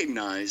to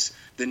recognize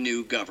the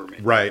new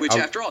government. Right. Which,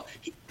 after all,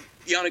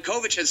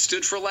 Yanukovych had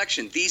stood for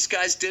election. These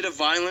guys did a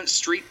violent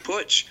street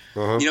putsch.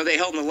 They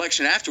held an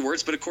election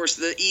afterwards, but of course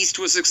the East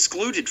was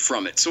excluded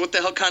from it. So what the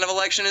hell kind of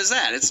election is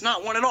that? It's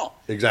not one at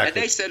all. Exactly. And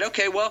they said,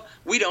 okay, well,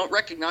 we don't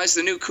recognize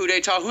the new coup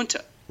d'etat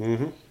junta.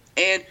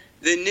 And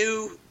the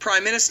new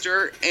prime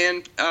minister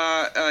and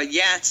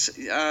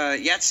Yatsenuk,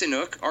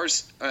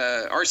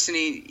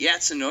 Arseniy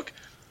Yatsenuk,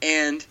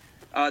 and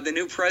the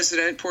new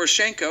president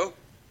Poroshenko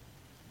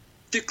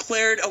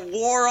declared a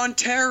war on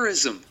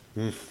terrorism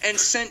and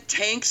sent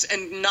tanks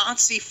and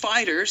Nazi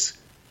fighters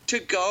to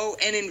go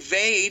and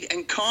invade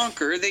and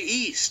conquer the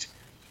East.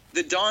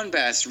 The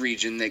Donbass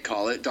region, they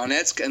call it,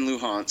 Donetsk and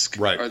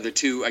Luhansk, are the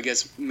two, I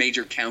guess,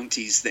 major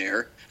counties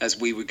there, as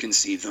we would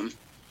conceive them.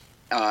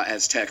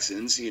 As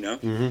Texans,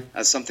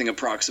 as something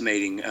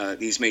approximating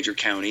these major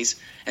counties.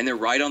 And they're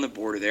right on the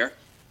border there.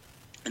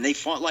 And they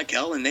fought like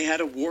hell, and they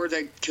had a war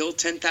that killed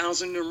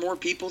 10,000 or more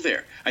people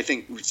there. I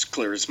think it's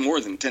clear it's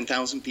more than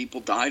 10,000 people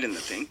died in the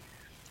thing.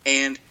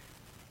 And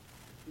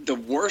the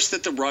worst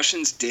that the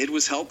Russians did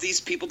was help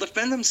these people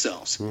defend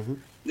themselves.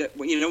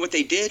 What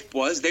they did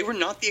was they were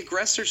not the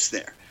aggressors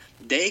there.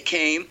 They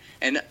came,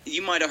 and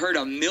you might have heard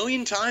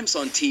 1,000,000 times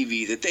on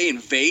TV that they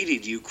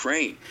invaded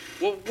Ukraine.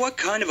 Well, what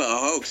kind of a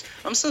hoax?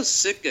 I'm so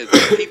sick of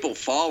people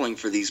falling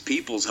for these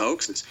people's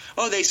hoaxes.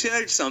 Oh, they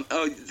said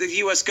the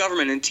U.S.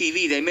 government and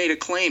TV, they made a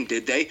claim,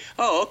 did they?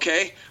 Oh,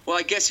 okay. Well,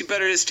 I guess you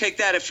better just take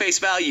that at face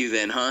value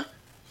then, huh?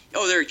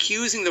 Oh, they're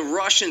accusing the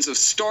Russians of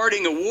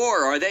starting a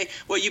war, are they?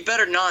 Well, you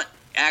better not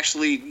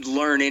actually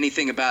learn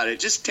anything about it.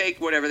 Just take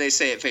whatever they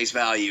say at face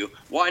value.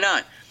 Why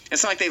not?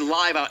 It's not like they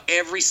lie about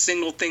every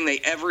single thing they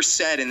ever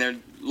said in their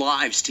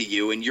lives to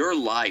you, in your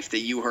life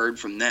that you heard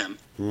from them.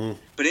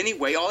 But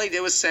anyway, all they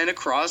did was send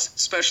across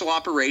special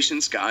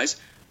operations guys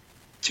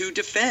to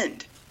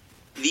defend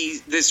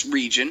this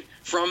region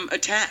from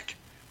attack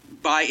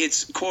by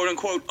its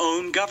quote-unquote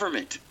own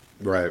government.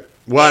 Right.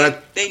 Well,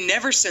 they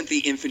never sent the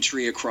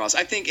infantry across.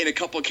 I think in a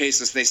couple of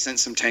cases they sent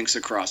some tanks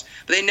across.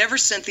 But they never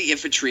sent the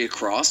infantry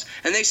across.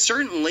 And they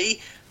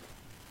certainly,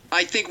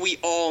 I think we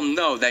all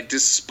know that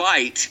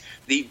despite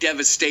the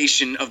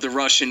devastation of the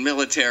Russian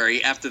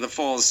military after the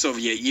fall of the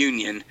Soviet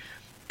Union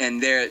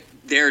and their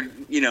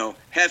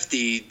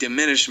hefty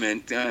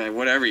diminishment,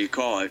 whatever you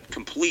call it,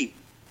 complete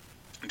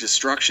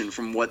destruction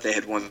from what they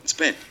had once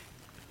been,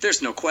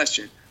 there's no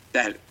question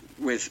that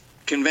with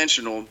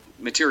conventional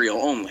material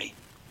only,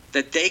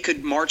 that they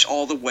could march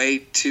all the way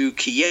to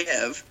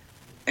Kiev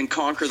and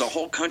conquer the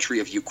whole country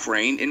of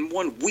Ukraine in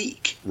 1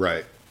 week.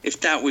 Right.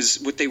 If that was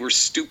what they were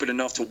stupid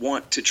enough to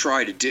want to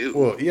try to do.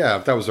 Well, yeah,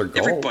 if that was their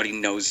goal. Everybody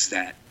knows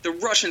that. The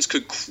Russians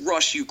could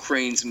crush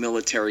Ukraine's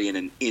military in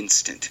an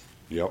instant.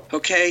 Yep.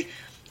 Okay?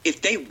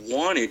 If they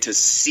wanted to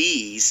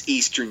seize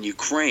eastern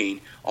Ukraine,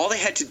 all they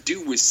had to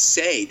do was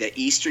say that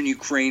eastern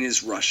Ukraine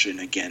is Russian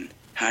again.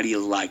 How do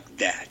you like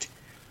that?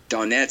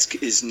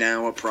 Donetsk is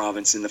now a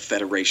province in the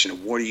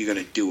Federation. What are you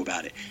going to do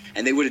about it?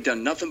 And they would have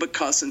done nothing but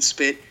cuss and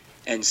spit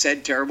and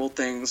said terrible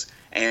things,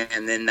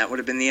 and then that would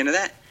have been the end of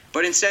that.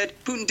 But instead,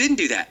 Putin didn't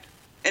do that.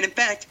 And in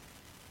fact,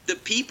 the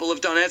people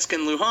of Donetsk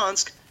and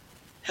Luhansk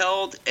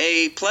held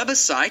a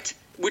plebiscite,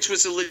 which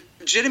was a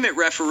legitimate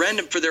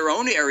referendum for their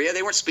own area.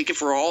 They weren't speaking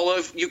for all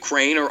of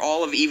Ukraine or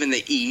all of even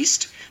the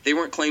East. They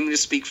weren't claiming to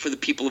speak for the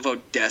people of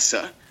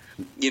Odessa,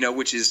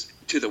 which is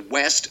to the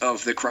west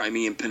of the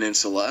Crimean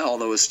Peninsula,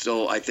 although it's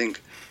still, I think,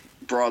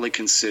 broadly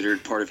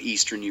considered part of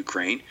eastern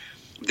Ukraine.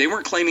 They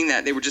weren't claiming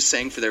that. They were just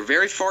saying for their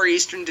very far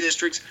eastern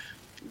districts,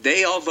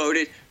 they all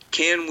voted,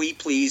 can we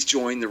please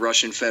join the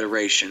Russian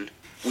Federation?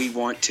 We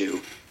want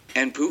to.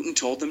 And Putin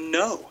told them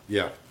no.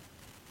 Yeah.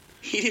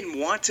 He didn't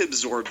want to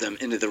absorb them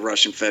into the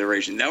Russian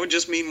Federation. That would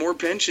just mean more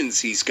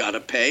pensions he's got to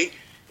pay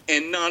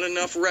and not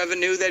enough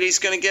revenue that he's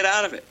going to get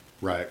out of it.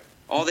 Right.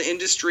 All the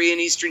industry in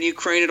eastern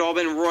Ukraine had all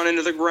been run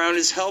into the ground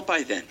as hell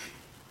by then.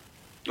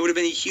 It would have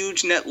been a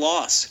huge net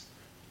loss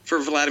for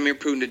Vladimir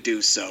Putin to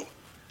do so.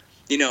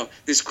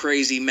 This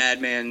crazy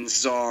madman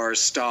Tsar,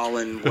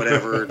 Stalin,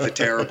 whatever, the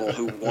terrible,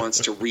 who wants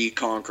to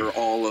reconquer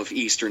all of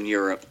Eastern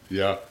Europe.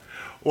 Yeah.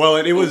 Well,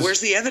 and it was... Where's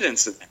the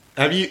evidence of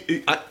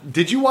that?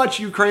 Did you watch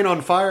Ukraine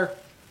on Fire?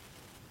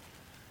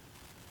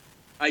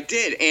 I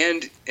did,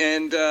 and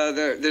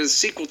there's a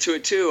sequel to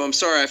it, too. I'm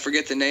sorry, I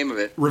forget the name of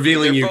it.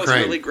 Revealing Ukraine. They're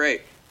both really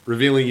great.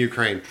 Revealing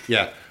Ukraine.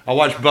 Yeah, I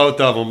watched both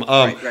of them.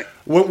 Right.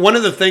 One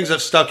of the things that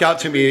stuck out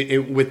to me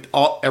with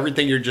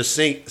everything you're just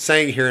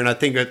saying here, and I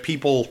think that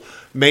people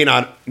may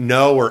not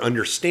know or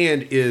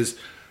understand, is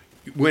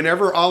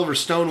whenever Oliver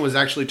Stone was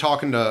actually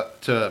talking to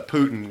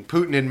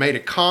Putin had made a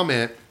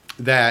comment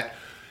that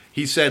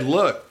he said,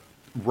 "Look,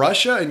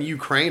 Russia and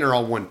Ukraine are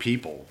all one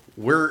people.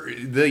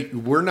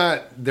 We're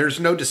not. There's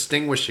no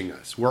distinguishing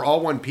us. We're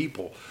all one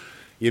people."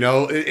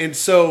 And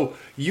so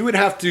you would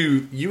have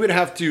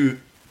to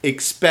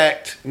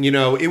expect,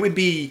 it would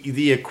be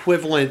the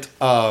equivalent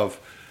of,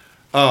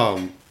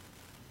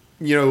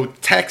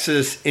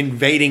 Texas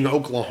invading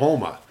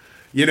Oklahoma.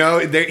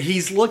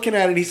 He's looking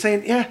at it, he's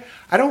saying, yeah,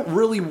 I don't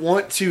really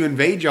want to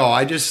invade y'all.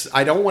 I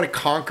don't want to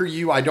conquer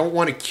you. I don't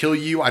want to kill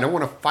you. I don't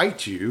want to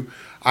fight you.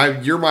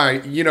 You're my,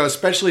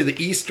 especially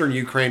the Eastern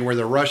Ukraine where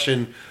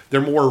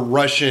they're more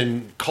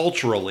Russian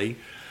culturally.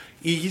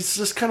 He's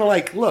just kind of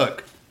like,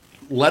 look,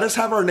 let us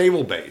have our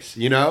naval base,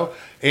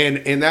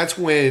 And that's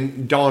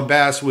when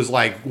Donbass was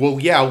like, well,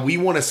 yeah, we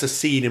want to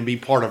secede and be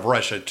part of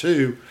Russia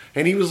too.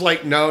 And he was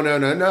like, no.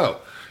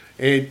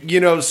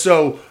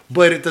 And,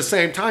 but at the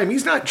same time,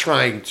 he's not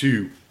trying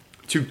to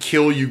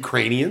kill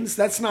Ukrainians.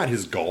 That's not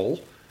his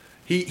goal.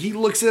 He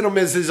looks at them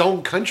as his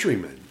own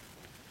countrymen.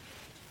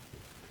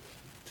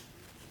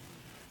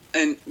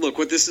 And look,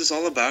 what this is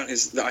all about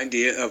is the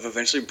idea of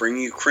eventually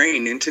bringing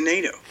Ukraine into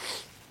NATO,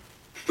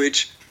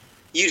 which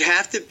you'd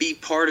have to be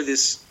part of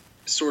this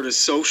sort of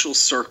social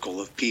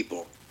circle of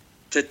people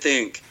to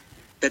think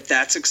that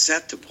that's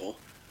acceptable,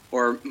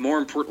 or more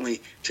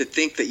importantly, to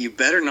think that you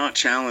better not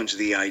challenge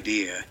the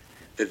idea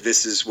that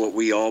this is what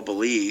we all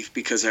believe,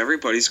 because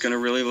everybody's going to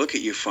really look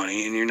at you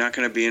funny, and you're not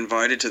going to be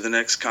invited to the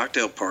next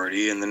cocktail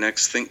party and the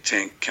next think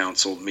tank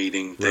council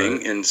meeting thing.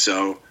 Right. And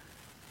so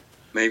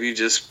maybe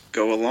just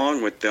go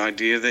along with the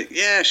idea that,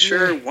 yeah,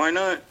 sure, why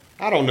not?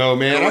 I don't know,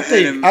 man. I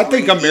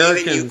think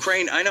Americans...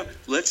 Ukraine, I know.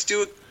 Let's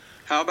do it.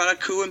 How about a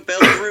coup in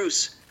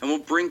Belarus? and we'll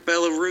bring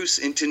Belarus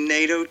into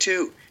NATO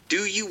too.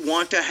 Do you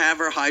want to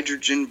have a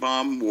hydrogen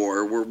bomb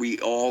war where we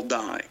all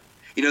die?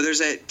 You know,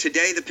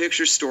 today the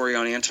picture story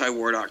on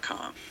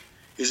antiwar.com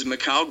is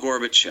Mikhail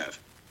Gorbachev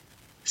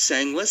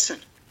saying, listen,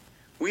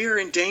 we are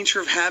in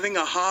danger of having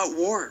a hot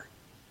war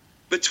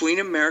between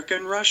America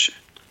and Russia.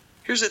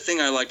 Here's the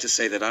thing I like to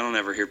say that I don't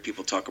ever hear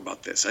people talk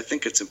about this. I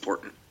think it's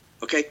important.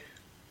 Okay?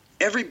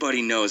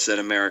 Everybody knows that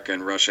America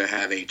and Russia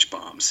have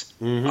H-bombs.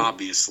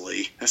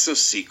 Obviously. That's no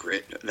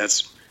secret.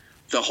 That's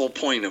the whole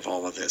point of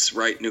all of this,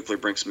 right? Nuclear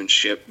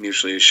brinksmanship,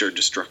 mutually assured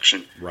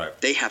destruction. Right.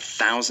 They have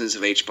thousands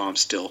of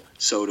H-bombs still.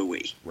 So do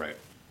we. Right.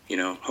 You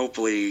know,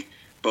 hopefully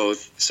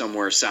both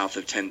somewhere south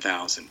of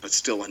 10,000, but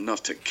still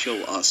enough to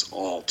kill us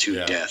all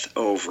to death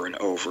over and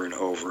over and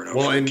over and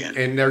over again.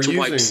 And they're to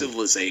wipe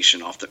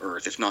civilization off the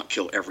earth, if not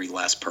kill every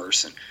last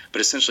person,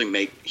 but essentially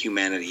make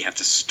humanity have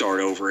to start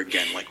over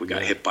again like we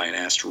got hit by an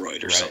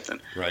asteroid or something.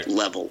 Right.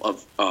 Level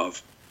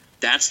of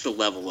that's the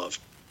level of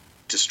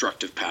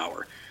destructive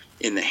power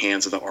in the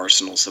hands of the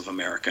arsenals of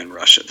America and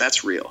Russia.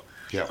 That's real.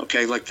 Yeah.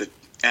 Okay, like the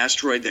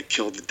asteroid that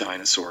killed the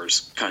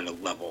dinosaurs kind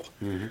of level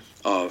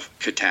of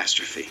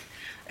catastrophe.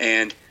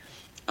 And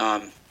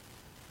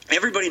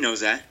everybody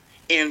knows that.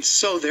 And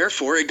so,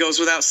 therefore, it goes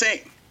without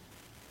saying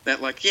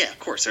that, like, yeah, of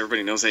course,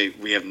 everybody knows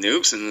we have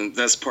nukes, and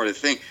that's part of the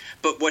thing.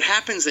 But what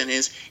happens then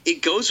is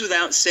it goes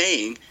without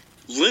saying,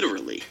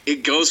 literally,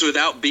 it goes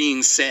without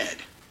being said.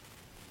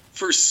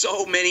 For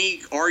so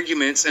many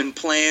arguments and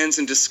plans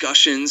and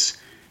discussions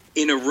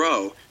in a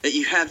row that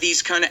you have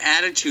these kind of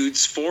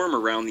attitudes form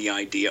around the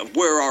idea of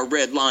where our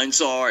red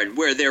lines are and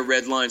where their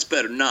red lines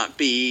better not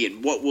be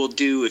and what we'll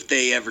do if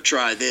they ever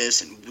try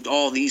this and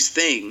all these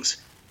things,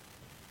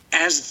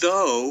 as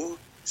though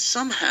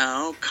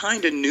somehow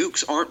kind of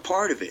nukes aren't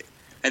part of it,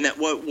 and that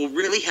what will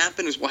really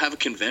happen is we'll have a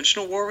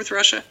conventional war with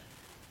Russia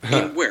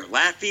in where,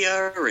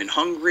 Latvia or in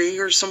Hungary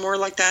or somewhere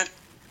like that,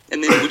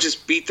 and then we'll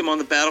just beat them on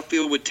the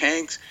battlefield with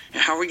tanks.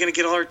 And how are we going to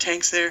get all our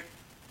tanks there?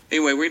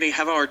 Anyway, we're going to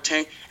have our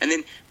tank, and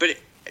then, but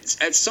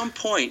at some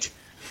point,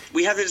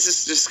 we have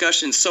this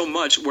discussion so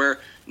much where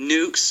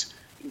nukes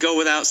go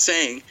without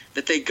saying,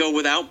 that they go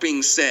without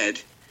being said,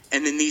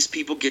 and then these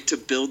people get to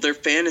build their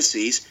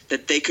fantasies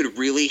that they could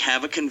really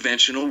have a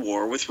conventional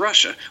war with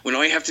Russia. When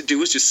all you have to do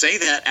is just say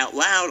that out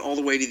loud all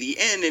the way to the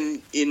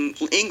end in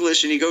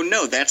English, and you go,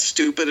 no, that's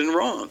stupid and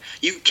wrong.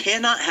 You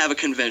cannot have a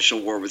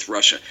conventional war with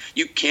Russia.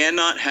 You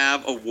cannot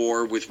have a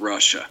war with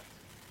Russia.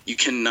 You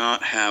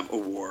cannot have a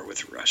war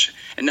with Russia.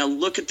 And now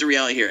look at the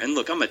reality here. And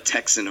look, I'm a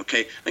Texan,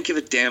 okay? I don't give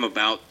a damn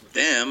about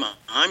them.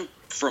 I'm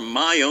from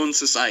my own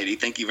society.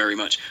 Thank you very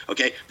much,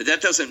 okay? But that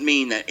doesn't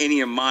mean that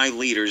any of my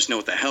leaders know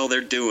what the hell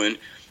they're doing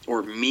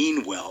or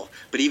mean well.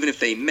 But even if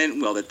they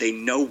meant well, that they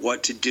know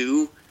what to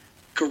do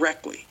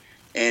correctly.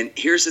 And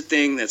here's the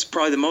thing that's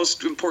probably the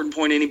most important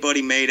point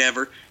anybody made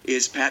ever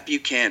is Pat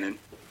Buchanan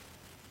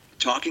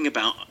talking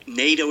about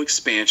NATO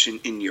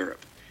expansion in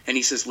Europe. And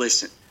he says,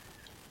 listen,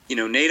 you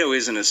know, NATO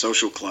isn't a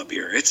social club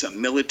here. It's a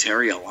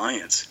military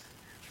alliance.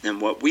 And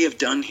what we have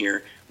done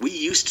here, we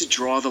used to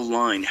draw the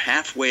line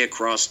halfway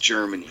across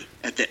Germany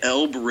at the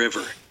Elbe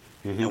River.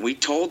 And we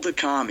told the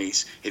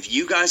commies, if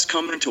you guys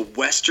come into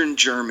Western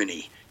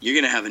Germany, you're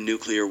going to have a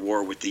nuclear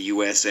war with the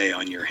USA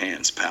on your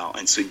hands, pal.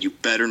 And so you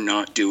better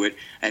not do it.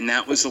 And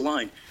that was the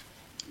line.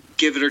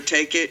 Give it or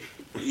take it,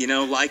 you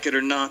know, like it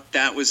or not,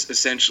 that was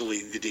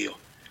essentially the deal.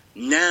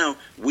 Now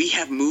we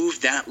have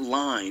moved that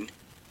line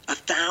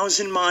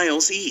 1,000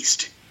 miles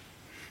east.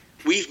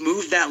 We've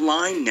moved that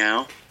line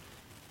now,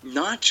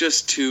 not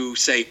just to,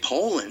 say,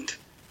 Poland,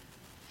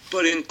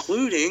 but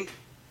including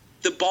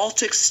the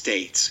Baltic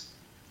states,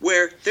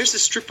 where there's a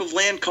strip of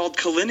land called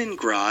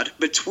Kaliningrad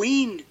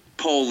between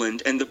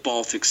Poland and the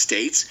Baltic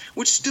states,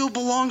 which still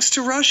belongs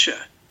to Russia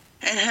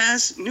and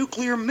has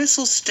nuclear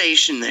missile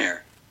station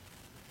there.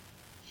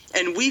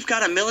 And we've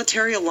got a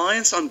military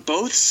alliance on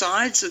both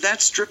sides of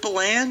that strip of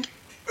land.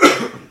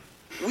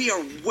 We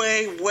are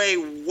way, way,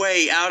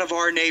 way out of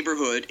our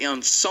neighborhood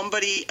on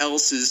somebody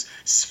else's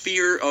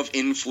sphere of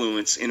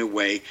influence in a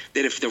way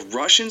that if the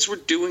Russians were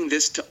doing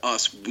this to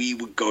us, we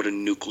would go to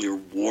nuclear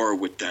war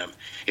with them.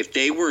 If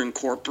they were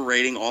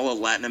incorporating all of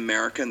Latin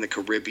America and the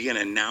Caribbean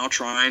and now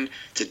trying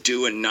to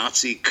do a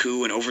Nazi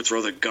coup and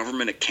overthrow the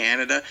government of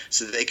Canada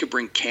so that they could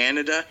bring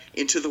Canada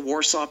into the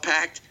Warsaw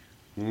Pact,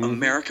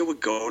 America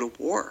would go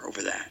to war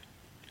over that.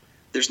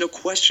 There's no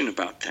question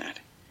about that.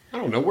 I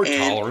don't know. We're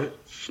tolerant.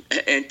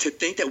 And to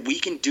think that we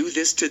can do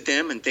this to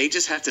them and they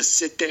just have to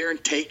sit there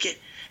and take it.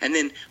 And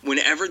then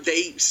whenever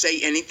they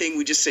say anything,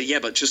 we just say, yeah,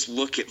 but just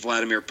look at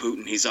Vladimir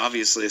Putin. He's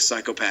obviously a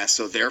psychopath.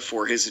 So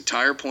therefore, his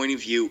entire point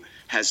of view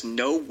has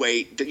no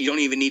weight. You don't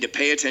even need to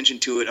pay attention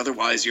to it.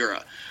 Otherwise, you're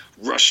a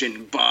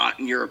Russian bot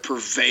and you're a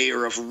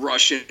purveyor of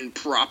Russian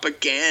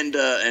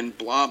propaganda and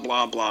blah,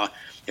 blah, blah.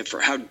 And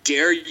for how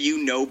dare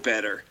you know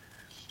better?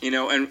 You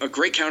know, and a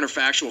great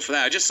counterfactual for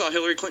that. I just saw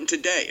Hillary Clinton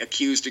today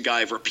accused a guy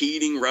of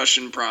repeating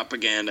Russian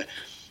propaganda.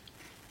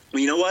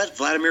 Well, you know what?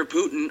 Vladimir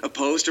Putin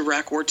opposed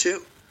Iraq War II.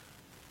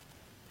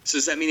 So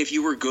does that mean if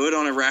you were good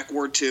on Iraq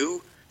War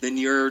II, then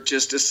you're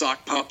just a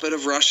sock puppet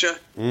of Russia.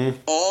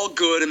 All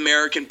good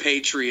American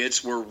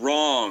patriots were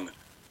wrong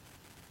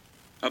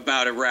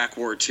about Iraq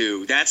War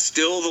II. That's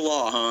still the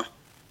law, huh?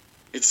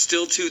 It's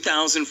still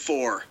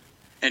 2004.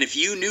 And if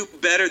you knew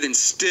better, then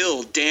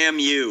still, damn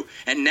you.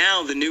 And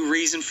now the new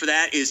reason for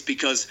that is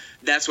because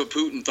that's what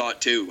Putin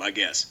thought too, I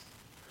guess.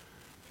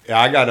 Yeah,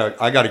 I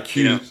got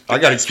accused. I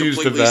got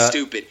accused of that.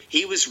 Stupid.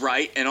 He was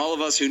right, and all of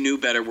us who knew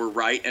better were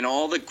right, and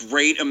all the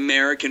great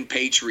American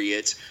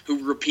patriots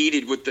who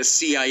repeated what the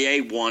CIA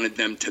wanted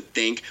them to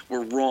think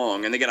were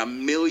wrong, and they got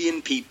 1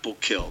 million people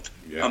killed.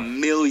 Yeah. 1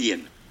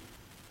 million.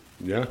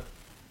 Yeah.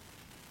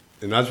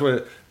 And that's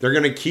what they're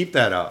going to keep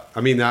that up.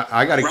 I mean,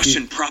 I got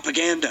Russian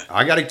propaganda.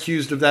 I got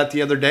accused of that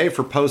the other day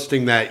for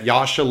posting that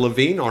Yasha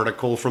Levine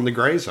article from the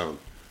Gray Zone.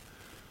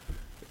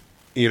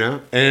 You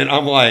know, and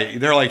I'm like,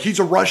 they're like, he's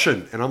a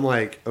Russian, and I'm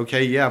like,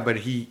 okay, yeah, but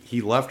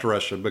he left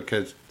Russia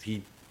because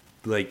he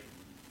like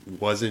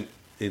wasn't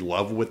in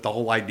love with the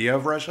whole idea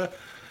of Russia,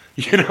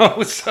 you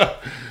know. So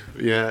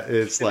yeah,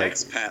 it's like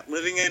expat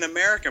living in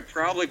America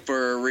probably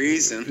for a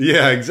reason.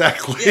 Yeah,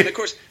 exactly. Yeah, and of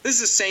course, this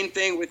is the same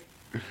thing with.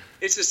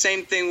 It's the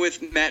same thing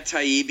with Matt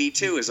Taibbi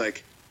too. It's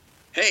like,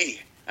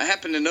 hey, I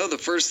happen to know the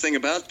first thing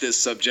about this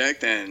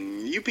subject,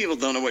 and you people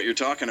don't know what you're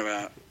talking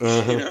about.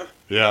 You know?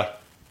 Yeah.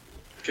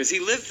 Because he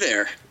lived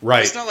there.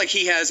 Right. It's not like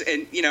he has,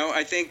 and, you know,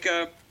 I think,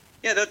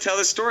 they'll tell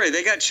the story.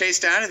 They got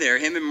chased out of there.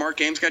 Him and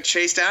Mark Ames got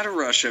chased out of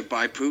Russia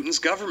by Putin's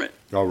government.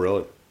 Oh,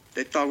 really?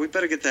 They thought, we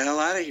better get the hell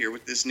out of here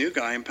with this new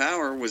guy in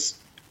power.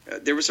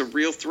 There was a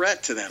real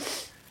threat to them.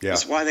 Yeah.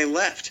 That's why they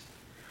left.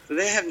 So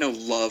they have no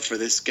love for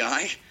this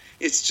guy.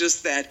 It's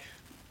just that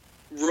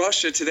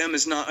Russia to them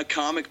is not a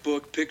comic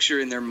book picture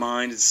in their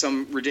mind. It's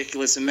some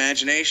ridiculous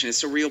imagination.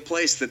 It's a real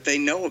place that they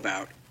know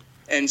about.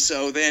 And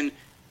so then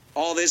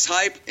all this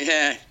hype,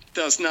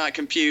 does not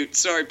compute.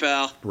 Sorry,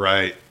 pal.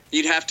 Right.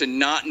 You'd have to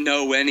not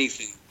know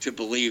anything to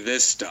believe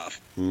this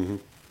stuff. Mm-hmm.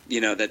 You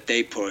know, that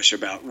they push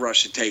about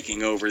Russia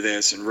taking over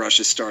this and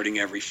Russia starting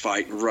every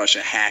fight and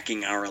Russia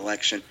hacking our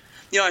election.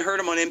 You know, I heard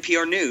him on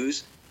NPR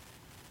News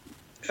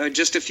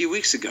just a few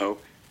weeks ago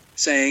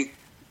saying,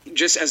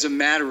 just as a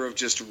matter of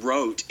just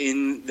wrote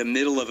in the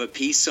middle of a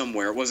piece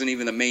somewhere, it wasn't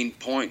even the main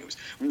point. It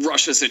was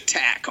Russia's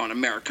attack on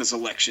America's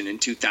election in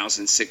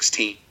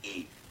 2016.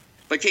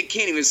 Like, they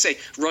can't even say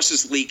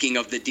Russia's leaking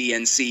of the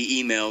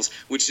DNC emails,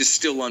 which is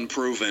still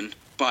unproven,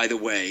 by the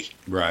way.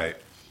 Right.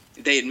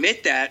 They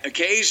admit that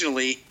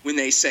occasionally when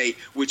they say,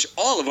 which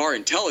all of our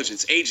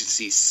intelligence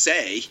agencies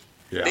say,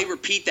 they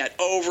repeat that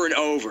over and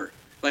over.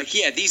 Like,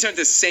 yeah, these aren't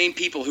the same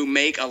people who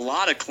make a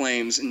lot of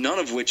claims, none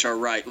of which are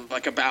right,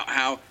 like about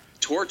how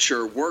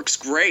torture works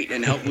great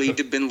and helped lead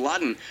to bin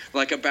Laden,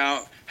 like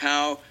about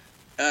how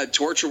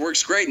torture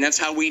works great, and that's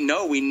how we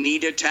know we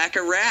need to attack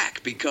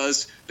Iraq,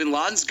 because bin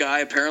Laden's guy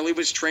apparently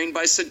was trained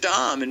by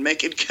Saddam in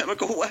making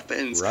chemical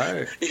weapons.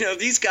 Right. You know,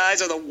 these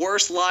guys are the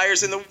worst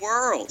liars in the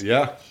world.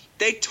 Yeah.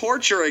 They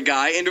torture a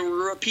guy into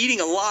repeating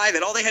a lie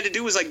that all they had to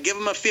do was like give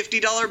him a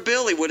 $50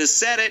 bill. He would have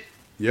said it.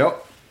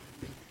 Yep.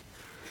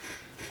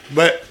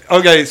 But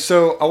okay,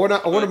 so I want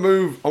to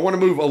move a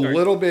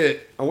little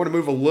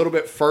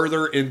bit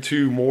further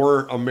into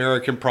more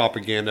American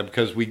propaganda,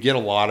 because we get a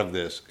lot of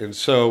this. And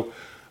so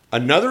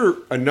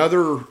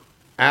another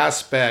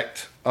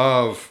aspect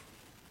of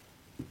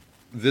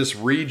this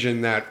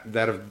region that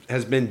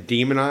has been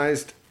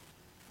demonized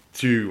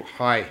to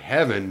high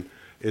heaven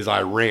is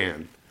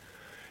Iran.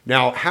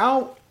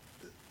 Now,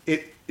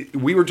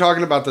 we were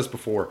talking about this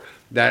before,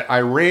 that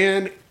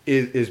Iran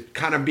is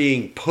kind of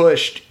being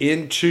pushed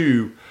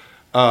into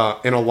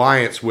an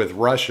alliance with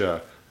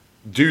Russia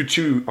due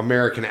to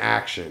American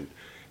action.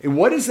 And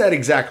what does that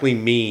exactly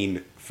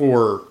mean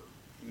for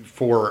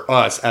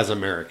us as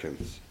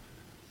Americans?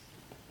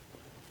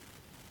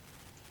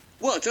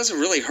 Well, it doesn't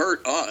really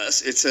hurt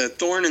us. It's a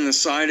thorn in the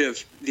side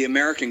of the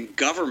American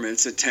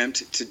government's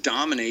attempt to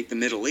dominate the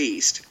Middle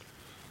East,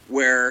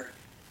 where,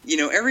 you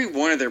know, every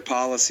one of their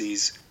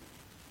policies,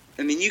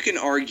 I mean, you can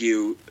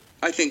argue,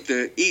 I think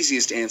the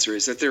easiest answer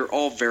is that they're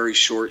all very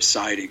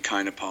short-sighted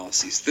kind of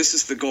policies. This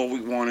is the goal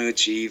we want to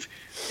achieve.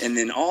 And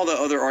then all the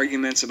other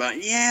arguments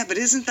about, yeah, but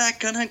isn't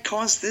that going to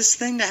cause this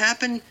thing to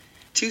happen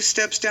 2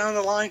 steps down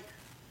the line,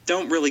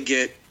 don't really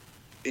get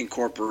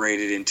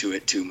incorporated into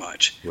it too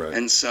much. Right.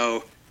 And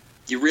so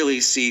you really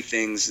see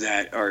things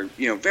that are,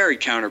 you know, very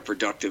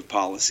counterproductive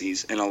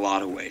policies in a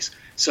lot of ways.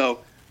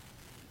 So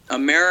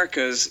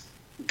America's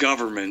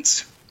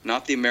governments,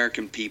 not the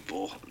American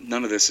people,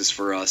 none of this is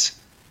for us.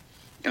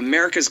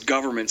 America's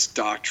government's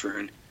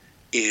doctrine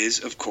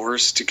is, of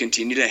course, to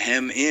continue to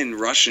hem in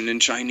Russian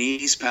and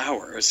Chinese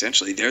power.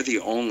 Essentially, they're the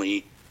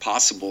only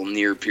possible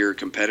near-peer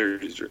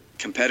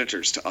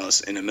competitors to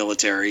us in a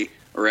military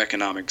or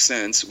economic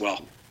sense.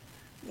 Well,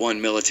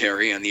 one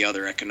military and the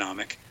other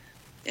economic.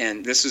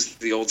 And this is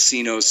the old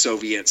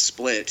Sino-Soviet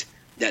split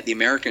that the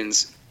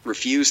Americans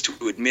refused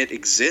to admit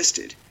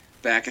existed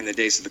back in the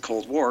days of the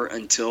Cold War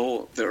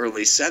until the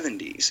early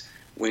 70s,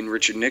 when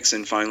Richard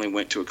Nixon finally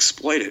went to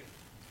exploit it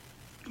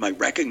by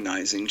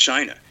recognizing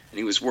China. And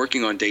he was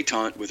working on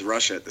détente with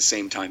Russia at the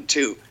same time,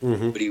 too.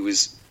 Mm-hmm. But he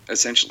was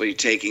essentially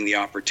taking the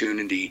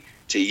opportunity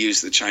to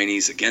use the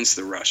Chinese against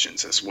the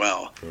Russians as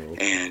well,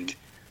 and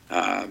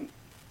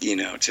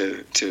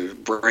to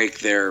break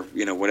their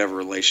whatever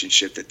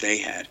relationship that they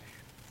had.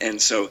 And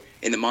so,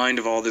 in the mind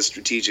of all the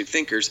strategic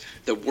thinkers,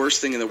 the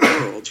worst thing in the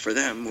world for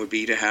them would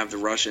be to have the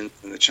Russians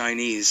and the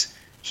Chinese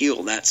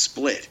heal that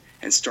split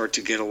and start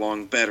to get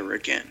along better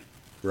again.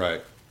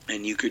 Right.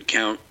 And you could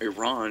count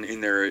Iran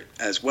in there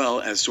as well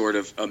as sort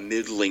of a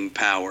middling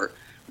power,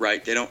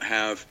 right? They don't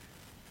have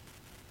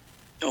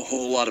a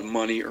whole lot of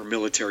money or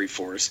military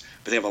force,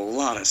 but they have a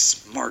lot of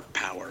smart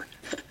power,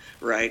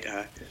 right?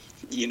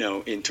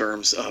 In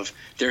terms of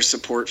their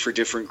support for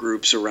different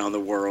groups around the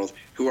world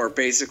who are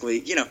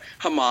basically,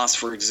 Hamas,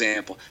 for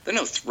example. They're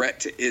no threat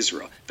to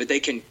Israel, but they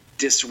can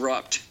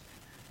disrupt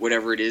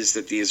whatever it is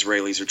that the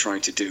Israelis are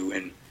trying to do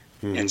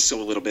and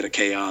sow a little bit of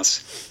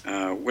chaos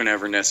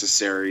whenever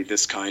necessary,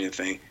 this kind of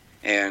thing.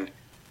 And,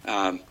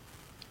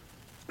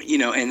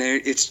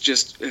 it's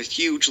just a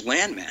huge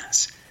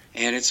landmass.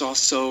 And it's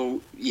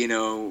also,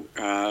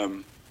 I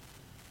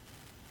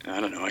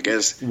don't know, I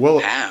guess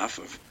half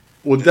of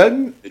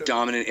the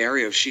dominant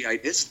area of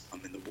Shiite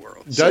Islam in the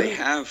world. So they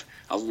have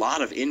a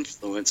lot of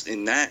influence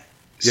in that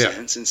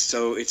sense. And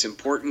so it's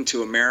important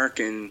to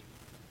American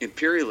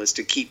imperialists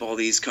to keep all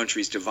these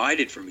countries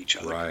divided from each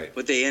other. Right.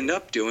 What they end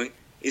up doing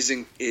is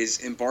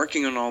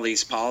embarking on all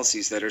these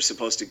policies that are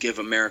supposed to give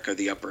America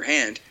the upper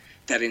hand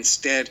that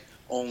instead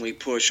only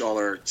push all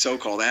our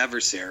so-called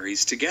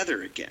adversaries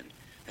together again.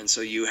 And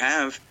so you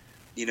have,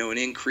 an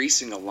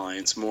increasing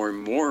alliance more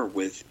and more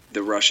with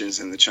the Russians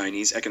and the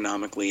Chinese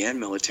economically and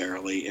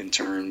militarily in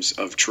terms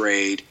of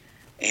trade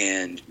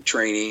and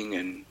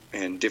training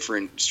and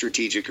different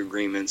strategic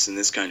agreements and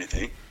this kind of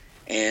thing.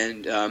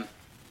 And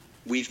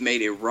we've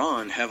made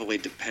Iran heavily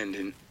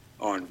dependent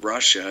on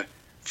Russia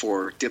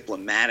for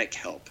diplomatic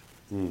help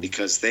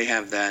because they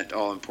have that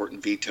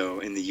all-important veto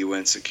in the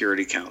UN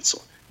Security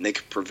Council. And they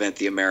could prevent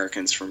the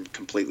Americans from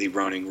completely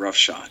running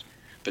roughshod.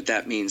 But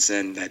that means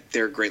then that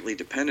they're greatly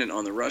dependent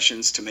on the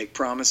Russians to make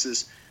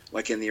promises,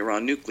 like in the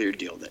Iran nuclear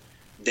deal, that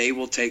they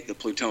will take the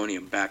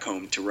plutonium back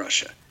home to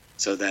Russia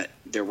so that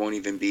there won't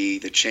even be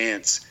the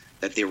chance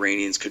that the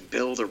Iranians could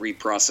build a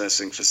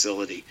reprocessing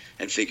facility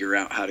and figure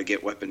out how to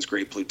get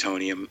weapons-grade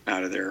plutonium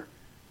out of their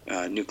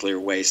nuclear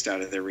waste,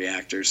 out of their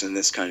reactors, and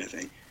this kind of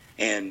thing.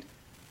 And,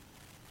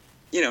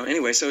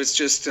 anyway, so it's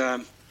just,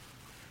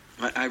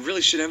 I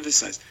really should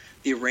emphasize,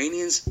 the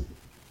Iranians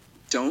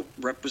don't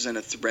represent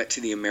a threat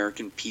to the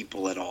American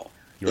people at all.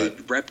 Right.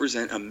 They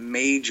represent a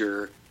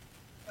major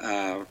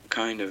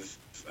kind of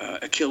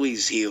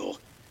Achilles heel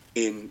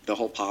in the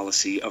whole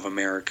policy of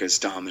America's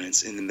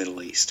dominance in the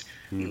Middle East.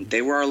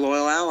 They were our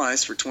loyal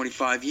allies for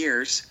 25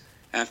 years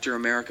after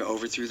America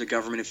overthrew the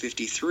government in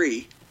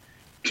 1953.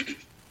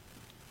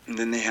 And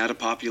then they had a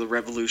popular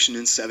revolution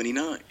in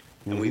 1979.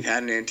 And we've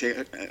had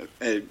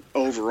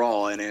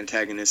overall an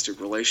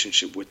antagonistic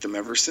relationship with them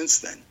ever since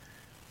then.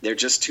 They're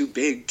just too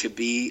big to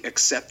be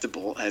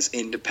acceptable as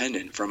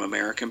independent from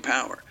American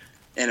power.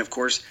 And, of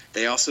course,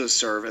 they also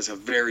serve as a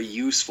very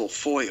useful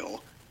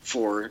foil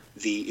for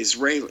the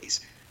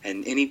Israelis.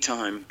 And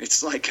anytime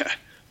it's like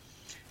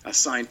a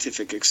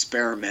scientific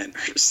experiment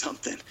or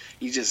something,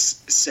 you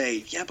just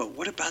say, yeah, but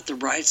what about the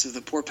rights of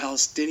the poor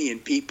Palestinian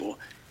people?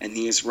 And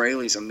the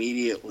Israelis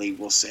immediately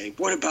will say,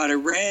 what about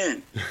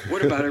Iran?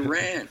 What about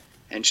Iran?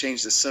 And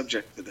change the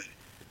subject to the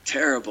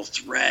terrible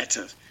threat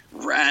of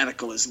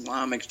radical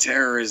Islamic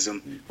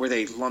terrorism, where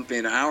they lump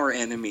in our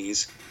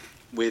enemies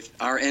with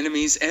our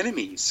enemies'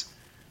 enemies,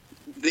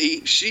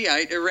 the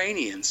Shiite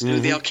Iranians,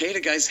 who the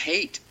Al-Qaeda guys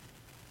hate.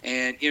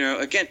 And,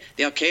 again,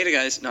 the Al-Qaeda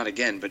guys, not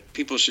again, but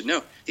people should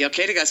know, the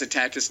Al-Qaeda guys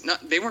attacked us,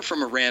 they weren't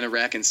from Iran,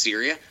 Iraq, and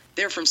Syria.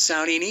 They're from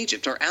Saudi and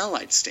Egypt, our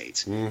allied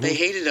states. They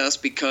hated us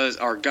because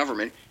our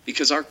government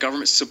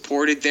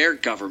supported their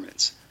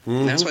governments.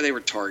 And that's why they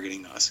were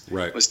targeting us,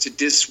 was to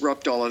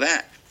disrupt all of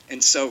that.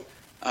 And so,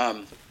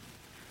 but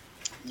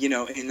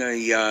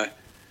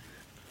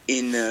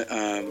in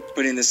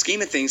the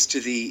scheme of things,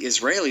 to the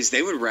Israelis,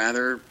 they would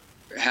rather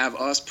have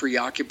us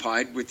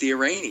preoccupied with the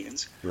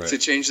Iranians to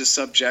change the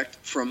subject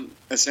from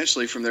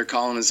their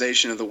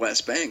colonization of the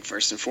West Bank,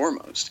 first and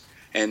foremost.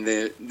 And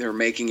they're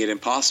making it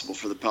impossible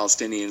for the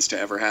Palestinians to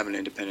ever have an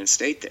independent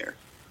state there.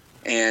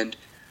 And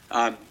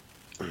but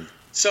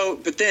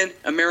then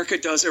America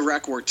does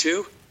Iraq War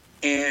II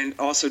and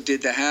also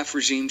did the half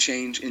regime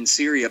change in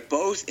Syria,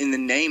 both in the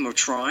name of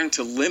trying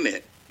to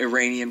limit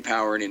Iranian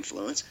power and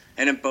influence,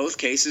 and in both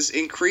cases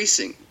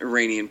increasing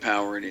Iranian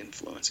power and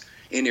influence.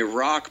 In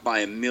Iraq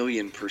by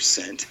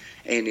 1,000,000%,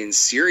 and in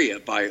Syria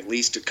by at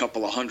least a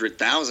couple of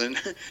 100,000.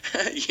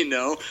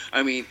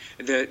 I mean,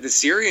 the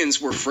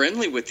Syrians were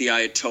friendly with the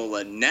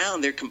Ayatollah. Now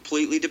they're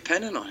completely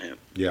dependent on him.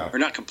 Yeah. Or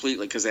not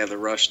completely, because they have the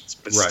Russians,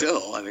 but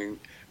still,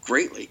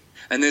 greatly.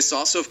 And this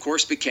also, of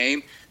course,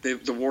 became the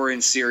war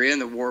in Syria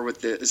and the war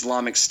with the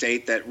Islamic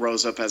State that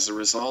rose up as a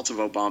result of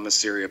Obama's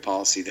Syria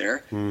policy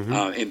there,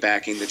 in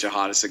backing the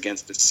jihadists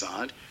against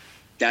Assad.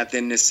 That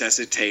then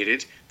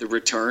necessitated the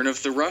return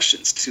of the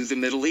Russians to the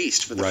Middle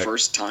East for the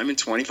first time in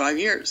 25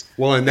 years.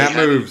 Well, and that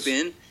moves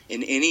been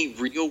in any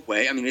real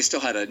way. I mean, they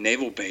still had a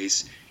naval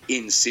base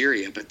in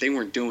Syria, but they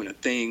weren't doing a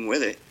thing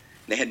with it.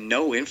 They had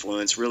no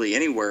influence really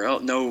anywhere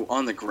else, no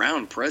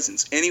on-the-ground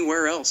presence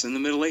anywhere else in the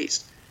Middle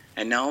East.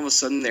 And now all of a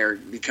sudden they're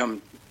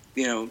become,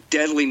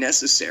 deadly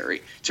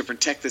necessary to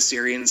protect the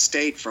Syrian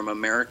state from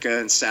America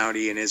and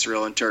Saudi and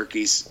Israel and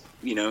Turkey's,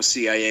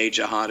 CIA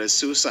jihadist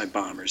suicide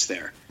bombers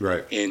there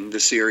in the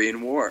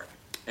Syrian war.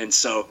 And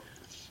so,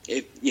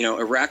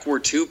 Iraq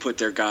War II put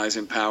their guys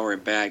in power in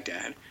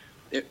Baghdad.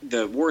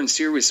 The war in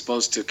Syria was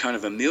supposed to kind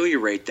of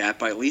ameliorate that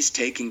by at least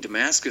taking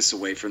Damascus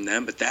away from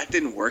them, but that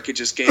didn't work. It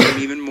just gave them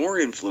even more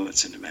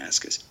influence in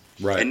Damascus.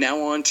 Right. And now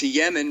on to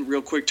Yemen,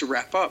 real quick to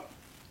wrap up,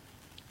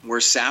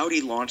 where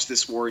Saudi launched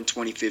this war in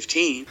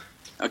 2015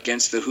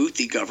 against the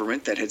Houthi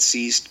government that had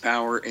seized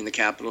power in the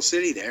capital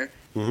city there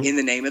in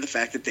the name of the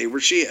fact that they were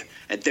Shia.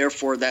 And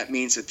therefore, that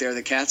means that they're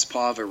the cat's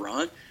paw of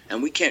Iran,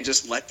 and we can't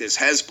just let this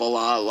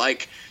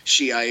Hezbollah-like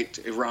Shiite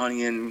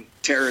Iranian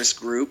terrorist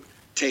group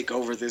take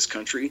over this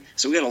country.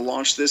 So we got to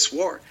launch this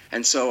war.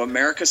 And so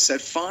America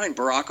said, fine.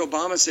 Barack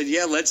Obama said,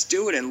 yeah, let's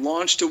do it, and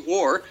launched a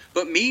war.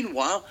 But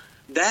meanwhile,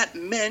 that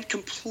meant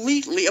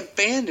completely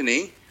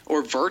abandoning,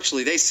 or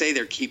virtually, they say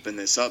they're keeping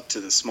this up to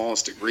the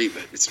smallest degree,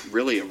 but it's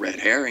really a red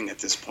herring at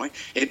this point.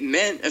 It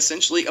meant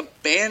essentially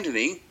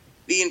abandoning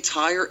the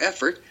entire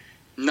effort.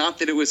 Not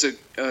that it was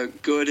a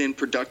good and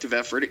productive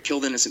effort. It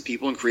killed innocent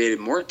people and created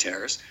more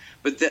terrorists,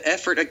 but the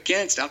effort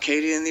against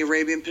al-Qaeda in the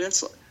Arabian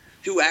Peninsula,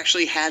 who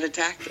actually had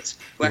attacked us,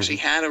 who actually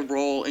had a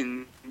role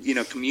in,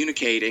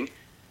 communicating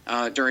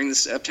during the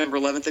September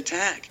 11th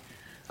attack,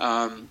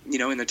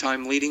 in the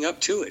time leading up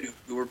to it,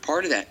 who were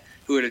part of that,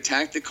 who had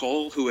attacked the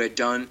Cole, who had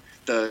done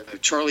the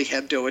Charlie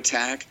Hebdo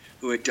attack,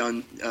 who had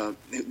done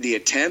the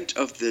attempt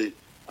of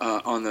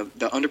on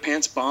the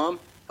underpants bomb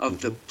of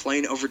the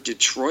plane over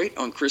Detroit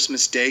on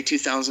Christmas Day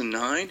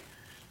 2009.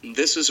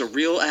 This was a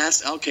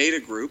real-ass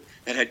al-Qaeda group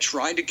that had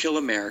tried to kill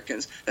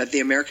Americans, that the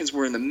Americans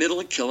were in the middle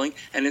of killing,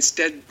 and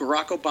instead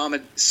Barack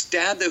Obama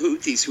stabbed the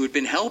Houthis, who had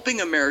been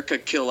helping America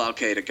kill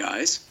al-Qaeda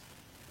guys,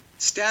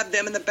 stabbed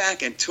them in the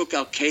back and took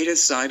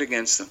al-Qaeda's side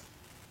against them.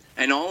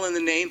 And all in the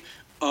name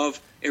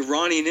of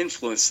Iranian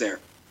influence there.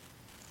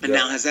 And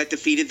now, has that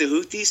defeated the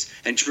Houthis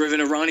and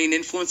driven Iranian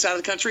influence out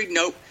of the country?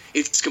 Nope.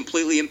 It's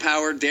completely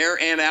empowered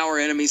their and our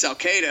enemies,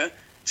 al-Qaeda,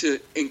 to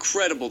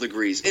incredible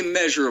degrees,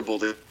 immeasurable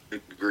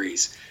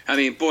degrees. I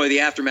mean, boy, the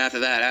aftermath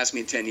of that, ask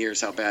me in 10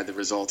 years how bad the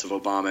result of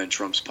Obama and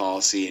Trump's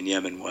policy in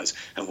Yemen was,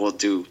 and we'll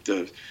do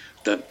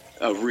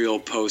a real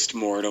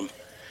post-mortem.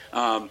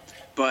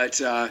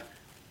 But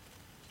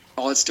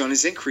all it's done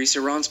is increase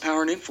Iran's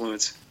power and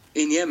influence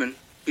in Yemen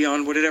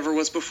beyond what it ever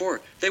was before.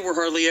 They were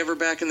hardly ever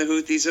backing the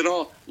Houthis at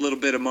all. A little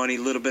bit of money,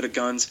 a little bit of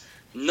guns,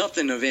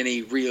 nothing of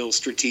any real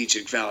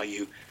strategic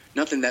value,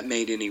 nothing that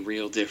made any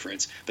real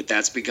difference. But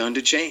that's begun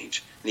to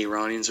change. The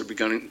Iranians are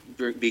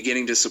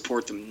beginning to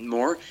support them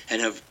more,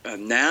 and have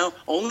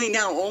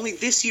only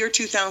this year,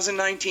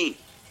 2019,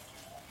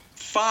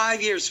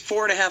 5 years,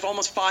 4.5,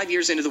 almost 5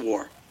 years into the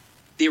war,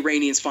 the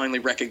Iranians finally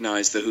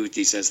recognized the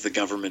Houthis as the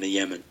government of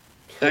Yemen.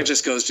 That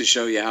just goes to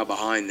show you how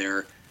behind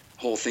their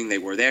whole thing they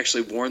were. They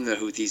actually warned the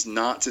Houthis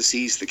not to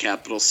seize the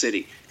capital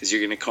city because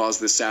you're going to cause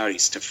the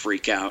Saudis to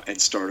freak out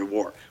and start a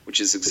war, which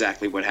is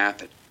exactly what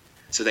happened.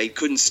 So they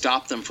couldn't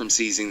stop them from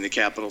seizing the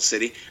capital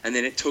city, and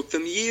then it took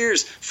them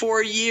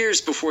 4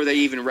 years before they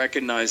even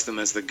recognized them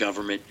as the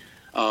government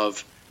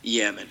of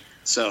Yemen.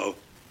 So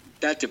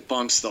that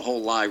debunks the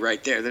whole lie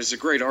right there. There's a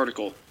great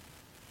article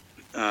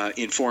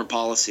in Foreign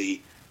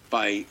Policy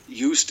by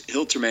Joost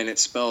Hilterman.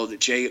 It's spelled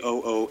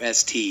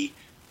Joost,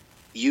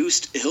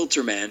 Joost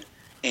Hilterman,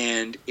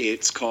 and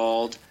it's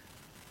called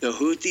 "The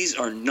Houthis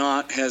Are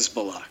Not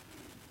Hezbollah."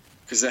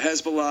 Because the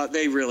Hezbollah,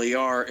 they really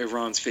are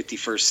Iran's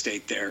 51st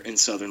state there in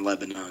southern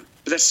Lebanon.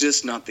 But that's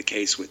just not the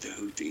case with the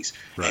Houthis.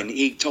 Right. And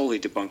he totally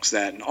debunks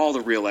that, and all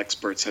the real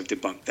experts have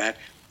debunked that.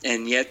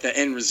 And yet the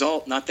end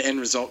result, not the end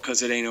result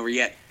because it ain't over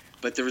yet,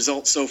 but the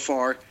result so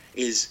far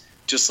is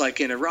just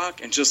like in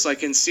Iraq and just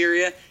like in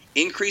Syria,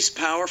 increased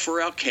power for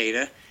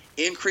al-Qaeda,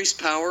 increased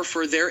power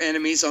for their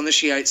enemies on the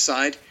Shiite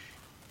side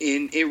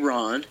in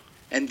Iran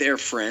and their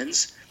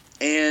friends,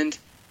 and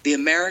the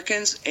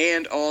Americans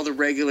and all the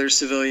regular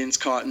civilians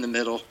caught in the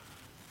middle,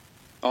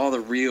 all the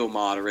real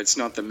moderates,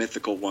 not the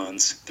mythical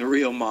ones, the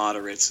real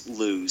moderates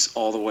lose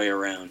all the way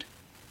around.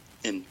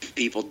 And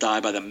people die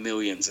by the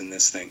millions in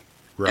this thing.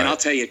 Right. And I'll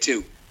tell you,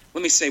 too,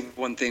 let me say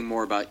one thing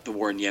more about the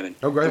war in Yemen.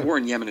 Okay. The war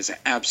in Yemen is an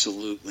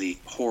absolutely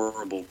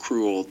horrible,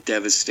 cruel,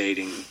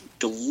 devastating,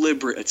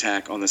 deliberate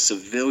attack on the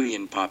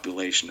civilian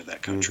population of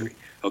that country.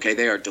 Mm-hmm. Okay,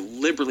 they are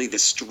deliberately, the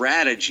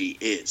strategy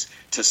is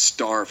to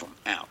starve them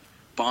out.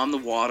 Bomb the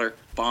water,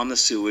 bomb the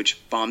sewage,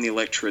 bomb the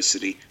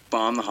electricity,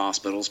 bomb the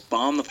hospitals,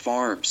 bomb the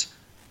farms,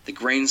 the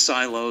grain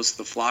silos,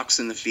 the flocks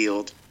in the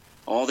field,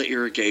 all the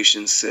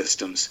irrigation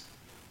systems.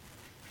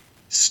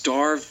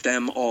 Starve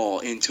them all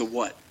into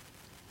what?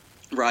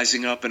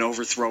 Rising up and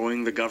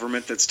overthrowing the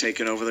government that's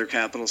taken over their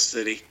capital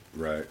city.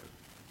 Right.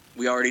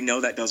 We already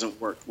know that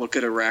doesn't work. Look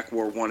at Iraq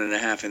War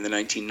 1.5 in the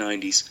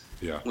 1990s.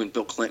 Yeah. when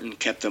Bill Clinton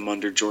kept them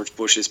under George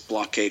Bush's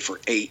blockade for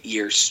 8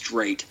 years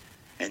straight.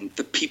 And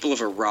the people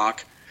of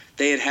Iraq,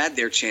 they had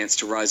their chance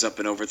to rise up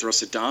and overthrow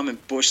Saddam,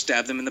 and Bush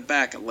stabbed them in the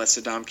back and let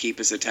Saddam keep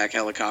his attack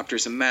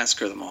helicopters and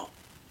massacre them all.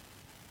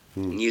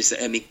 And use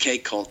the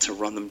MEK cult to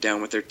run them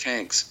down with their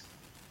tanks.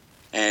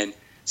 And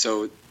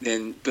so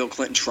then Bill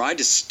Clinton tried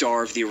to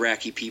starve the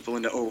Iraqi people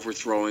into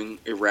overthrowing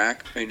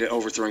Iraq, into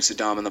overthrowing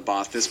Saddam and the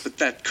Ba'athists, but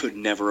that could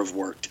never have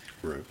worked.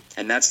 Right.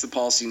 And that's the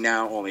policy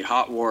now, only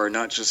hot war,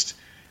 not just,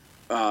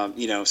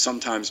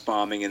 sometimes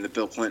bombing in the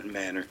Bill Clinton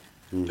manner,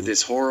 but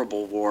this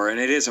horrible war. And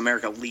it is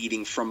America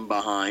leading from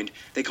behind.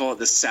 They call it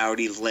the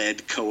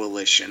Saudi-led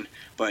coalition.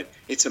 But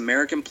it's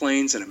American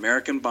planes and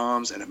American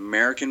bombs and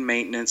American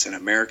maintenance and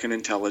American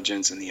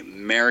intelligence and the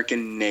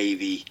American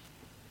Navy,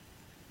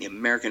 the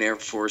American Air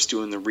Force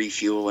doing the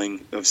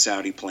refueling of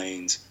Saudi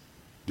planes,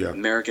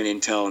 American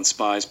intel and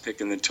spies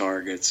picking the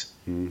targets.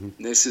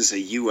 This is a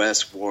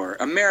U.S. war.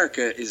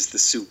 America is the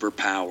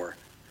superpower.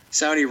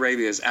 Saudi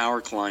Arabia is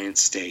our client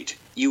state.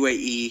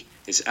 UAE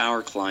is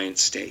our client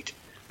state.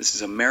 This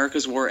is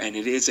America's war, and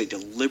it is a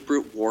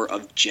deliberate war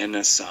of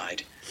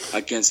genocide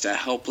against a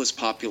helpless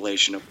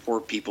population of poor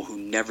people who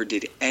never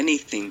did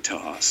anything to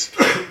us.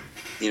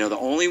 The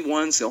only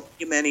ones, the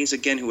Yemenis,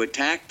 again, who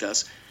attacked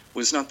us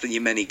was not the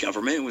Yemeni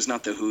government. It was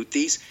not the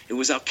Houthis. It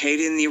was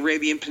Al-Qaeda in the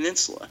Arabian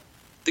Peninsula,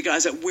 the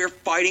guys that we're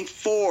fighting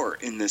for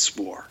in this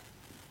war.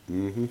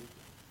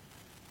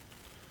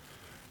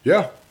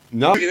 Yeah.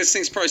 No. This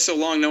thing's probably so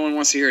long, no one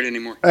wants to hear it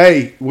anymore.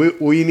 Hey,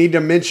 we need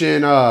to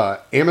mention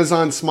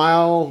Amazon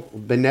Smile,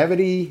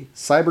 Benevity,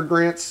 Cyber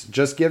Grants,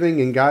 Just Giving,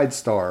 and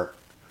GuideStar.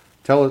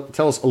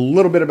 Tell us a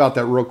little bit about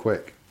that real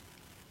quick.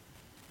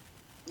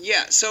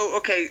 Yeah, so,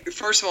 okay,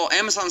 first of all,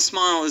 Amazon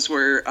Smile is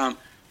where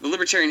the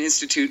Libertarian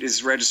Institute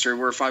is registered.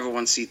 We're a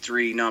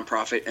 501c3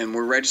 nonprofit, and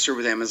we're registered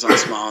with Amazon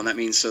Smile, and that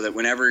means so that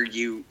whenever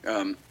you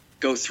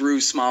go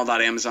through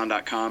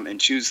smile.amazon.com and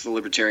choose the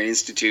Libertarian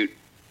Institute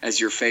as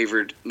your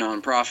favorite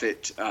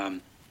nonprofit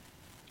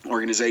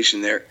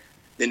organization there,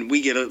 then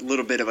we get a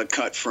little bit of a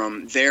cut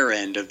from their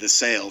end of the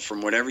sale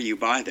from whatever you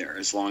buy there,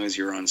 as long as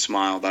you're on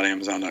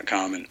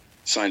smile.amazon.com and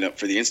signed up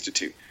for the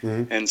Institute.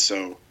 And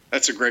so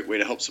that's a great way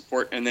to help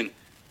support. And then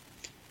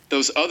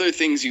those other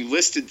things you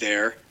listed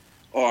there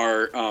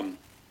are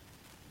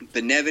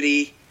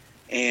Benevity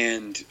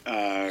and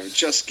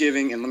Just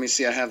Giving. And let me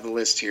see, I have the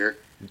list here.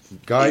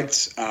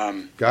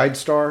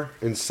 GuideStar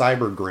and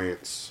Cyber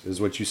Grants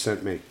is what you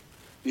sent me.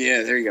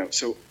 Yeah, there you go.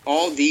 So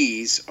all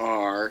these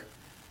are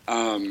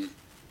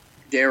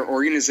they're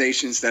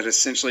organizations that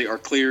essentially are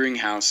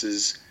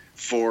clearinghouses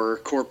for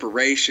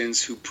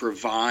corporations who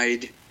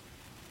provide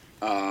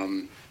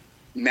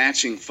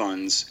matching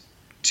funds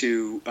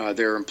to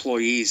their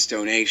employees'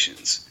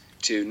 donations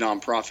to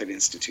nonprofit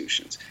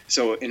institutions.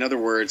 So in other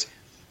words,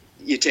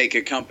 you take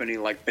a company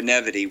like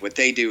Benevity, what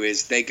they do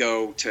is they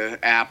go to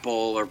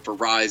Apple or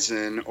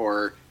Verizon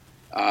or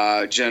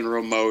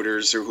General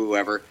Motors or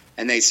whoever,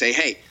 and they say,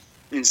 hey,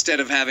 instead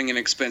of having an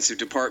expensive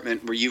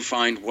department where you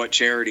find what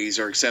charities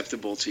are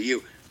acceptable to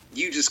you,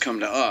 you just come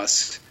to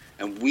us,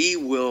 and we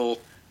will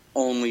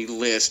only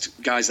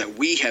list guys that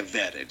we have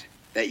vetted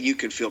that you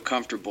can feel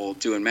comfortable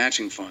doing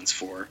matching funds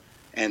for.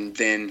 And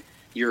then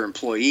your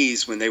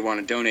employees, when they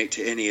want to donate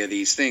to any of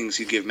these things,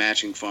 you give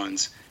matching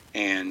funds,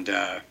 and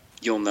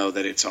you'll know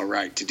that it's all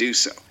right to do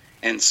so.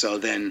 And so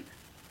then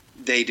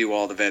they do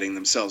all the vetting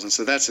themselves. And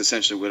so that's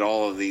essentially what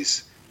all of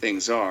these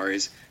things are,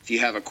 is if you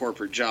have a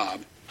corporate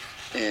job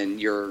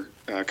and your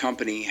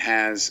company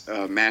has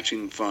a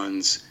matching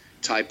funds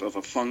type of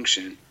a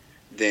function,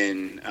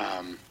 then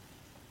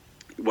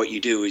what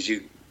you do is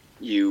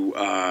you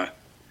I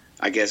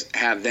guess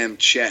have them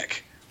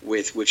check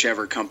with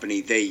whichever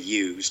company they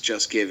use,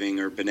 Just Giving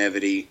or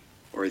Benevity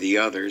or the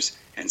others,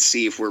 and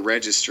see if we're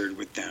registered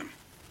with them.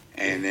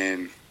 And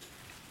then,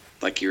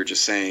 like you were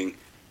just saying,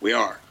 we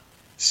are.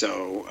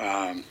 So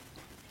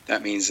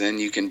that means then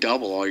you can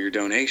double all your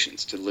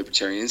donations to the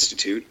Libertarian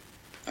Institute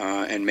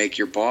and make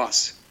your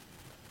boss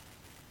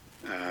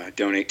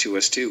donate to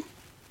us too.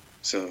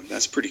 So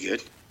that's pretty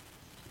good.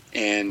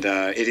 And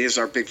it is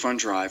our big fund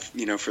drive,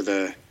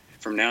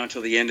 from now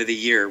until the end of the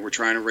year. We're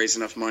trying to raise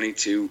enough money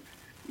to,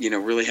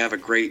 really have a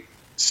great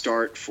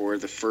start for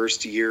the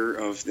first year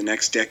of the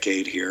next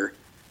decade here,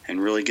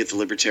 and really get the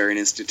Libertarian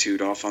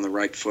Institute off on the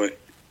right foot,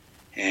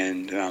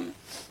 and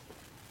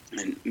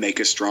make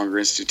a stronger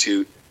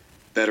institute,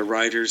 better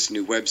writers,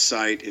 new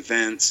website,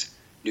 events,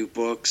 new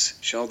books.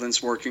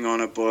 Sheldon's working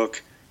on a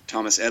book.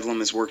 Thomas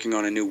Edlum is working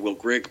on a new Will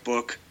Grigg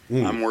book.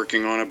 I'm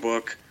working on a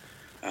book.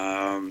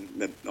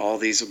 All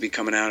these will be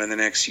coming out in the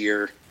next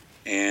year,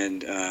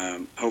 and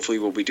hopefully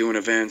we'll be doing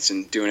events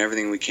and doing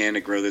everything we can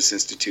to grow this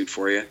institute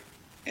for you.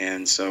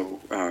 And so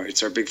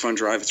it's our big fund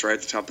drive. It's right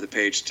at the top of the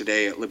page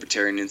today at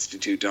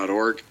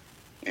libertarianinstitute.org,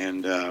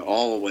 and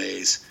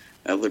always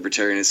at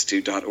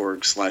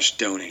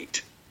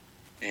libertarianinstitute.org/donate.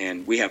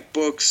 And we have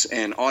books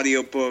and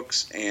audio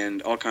books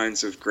and all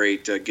kinds of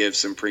great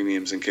gifts and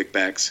premiums and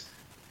kickbacks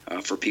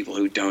for people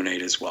who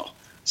donate as well.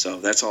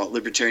 So that's all at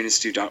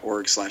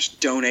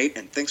libertarianinstitute.org/donate.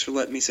 And thanks for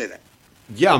letting me say that. Yeah.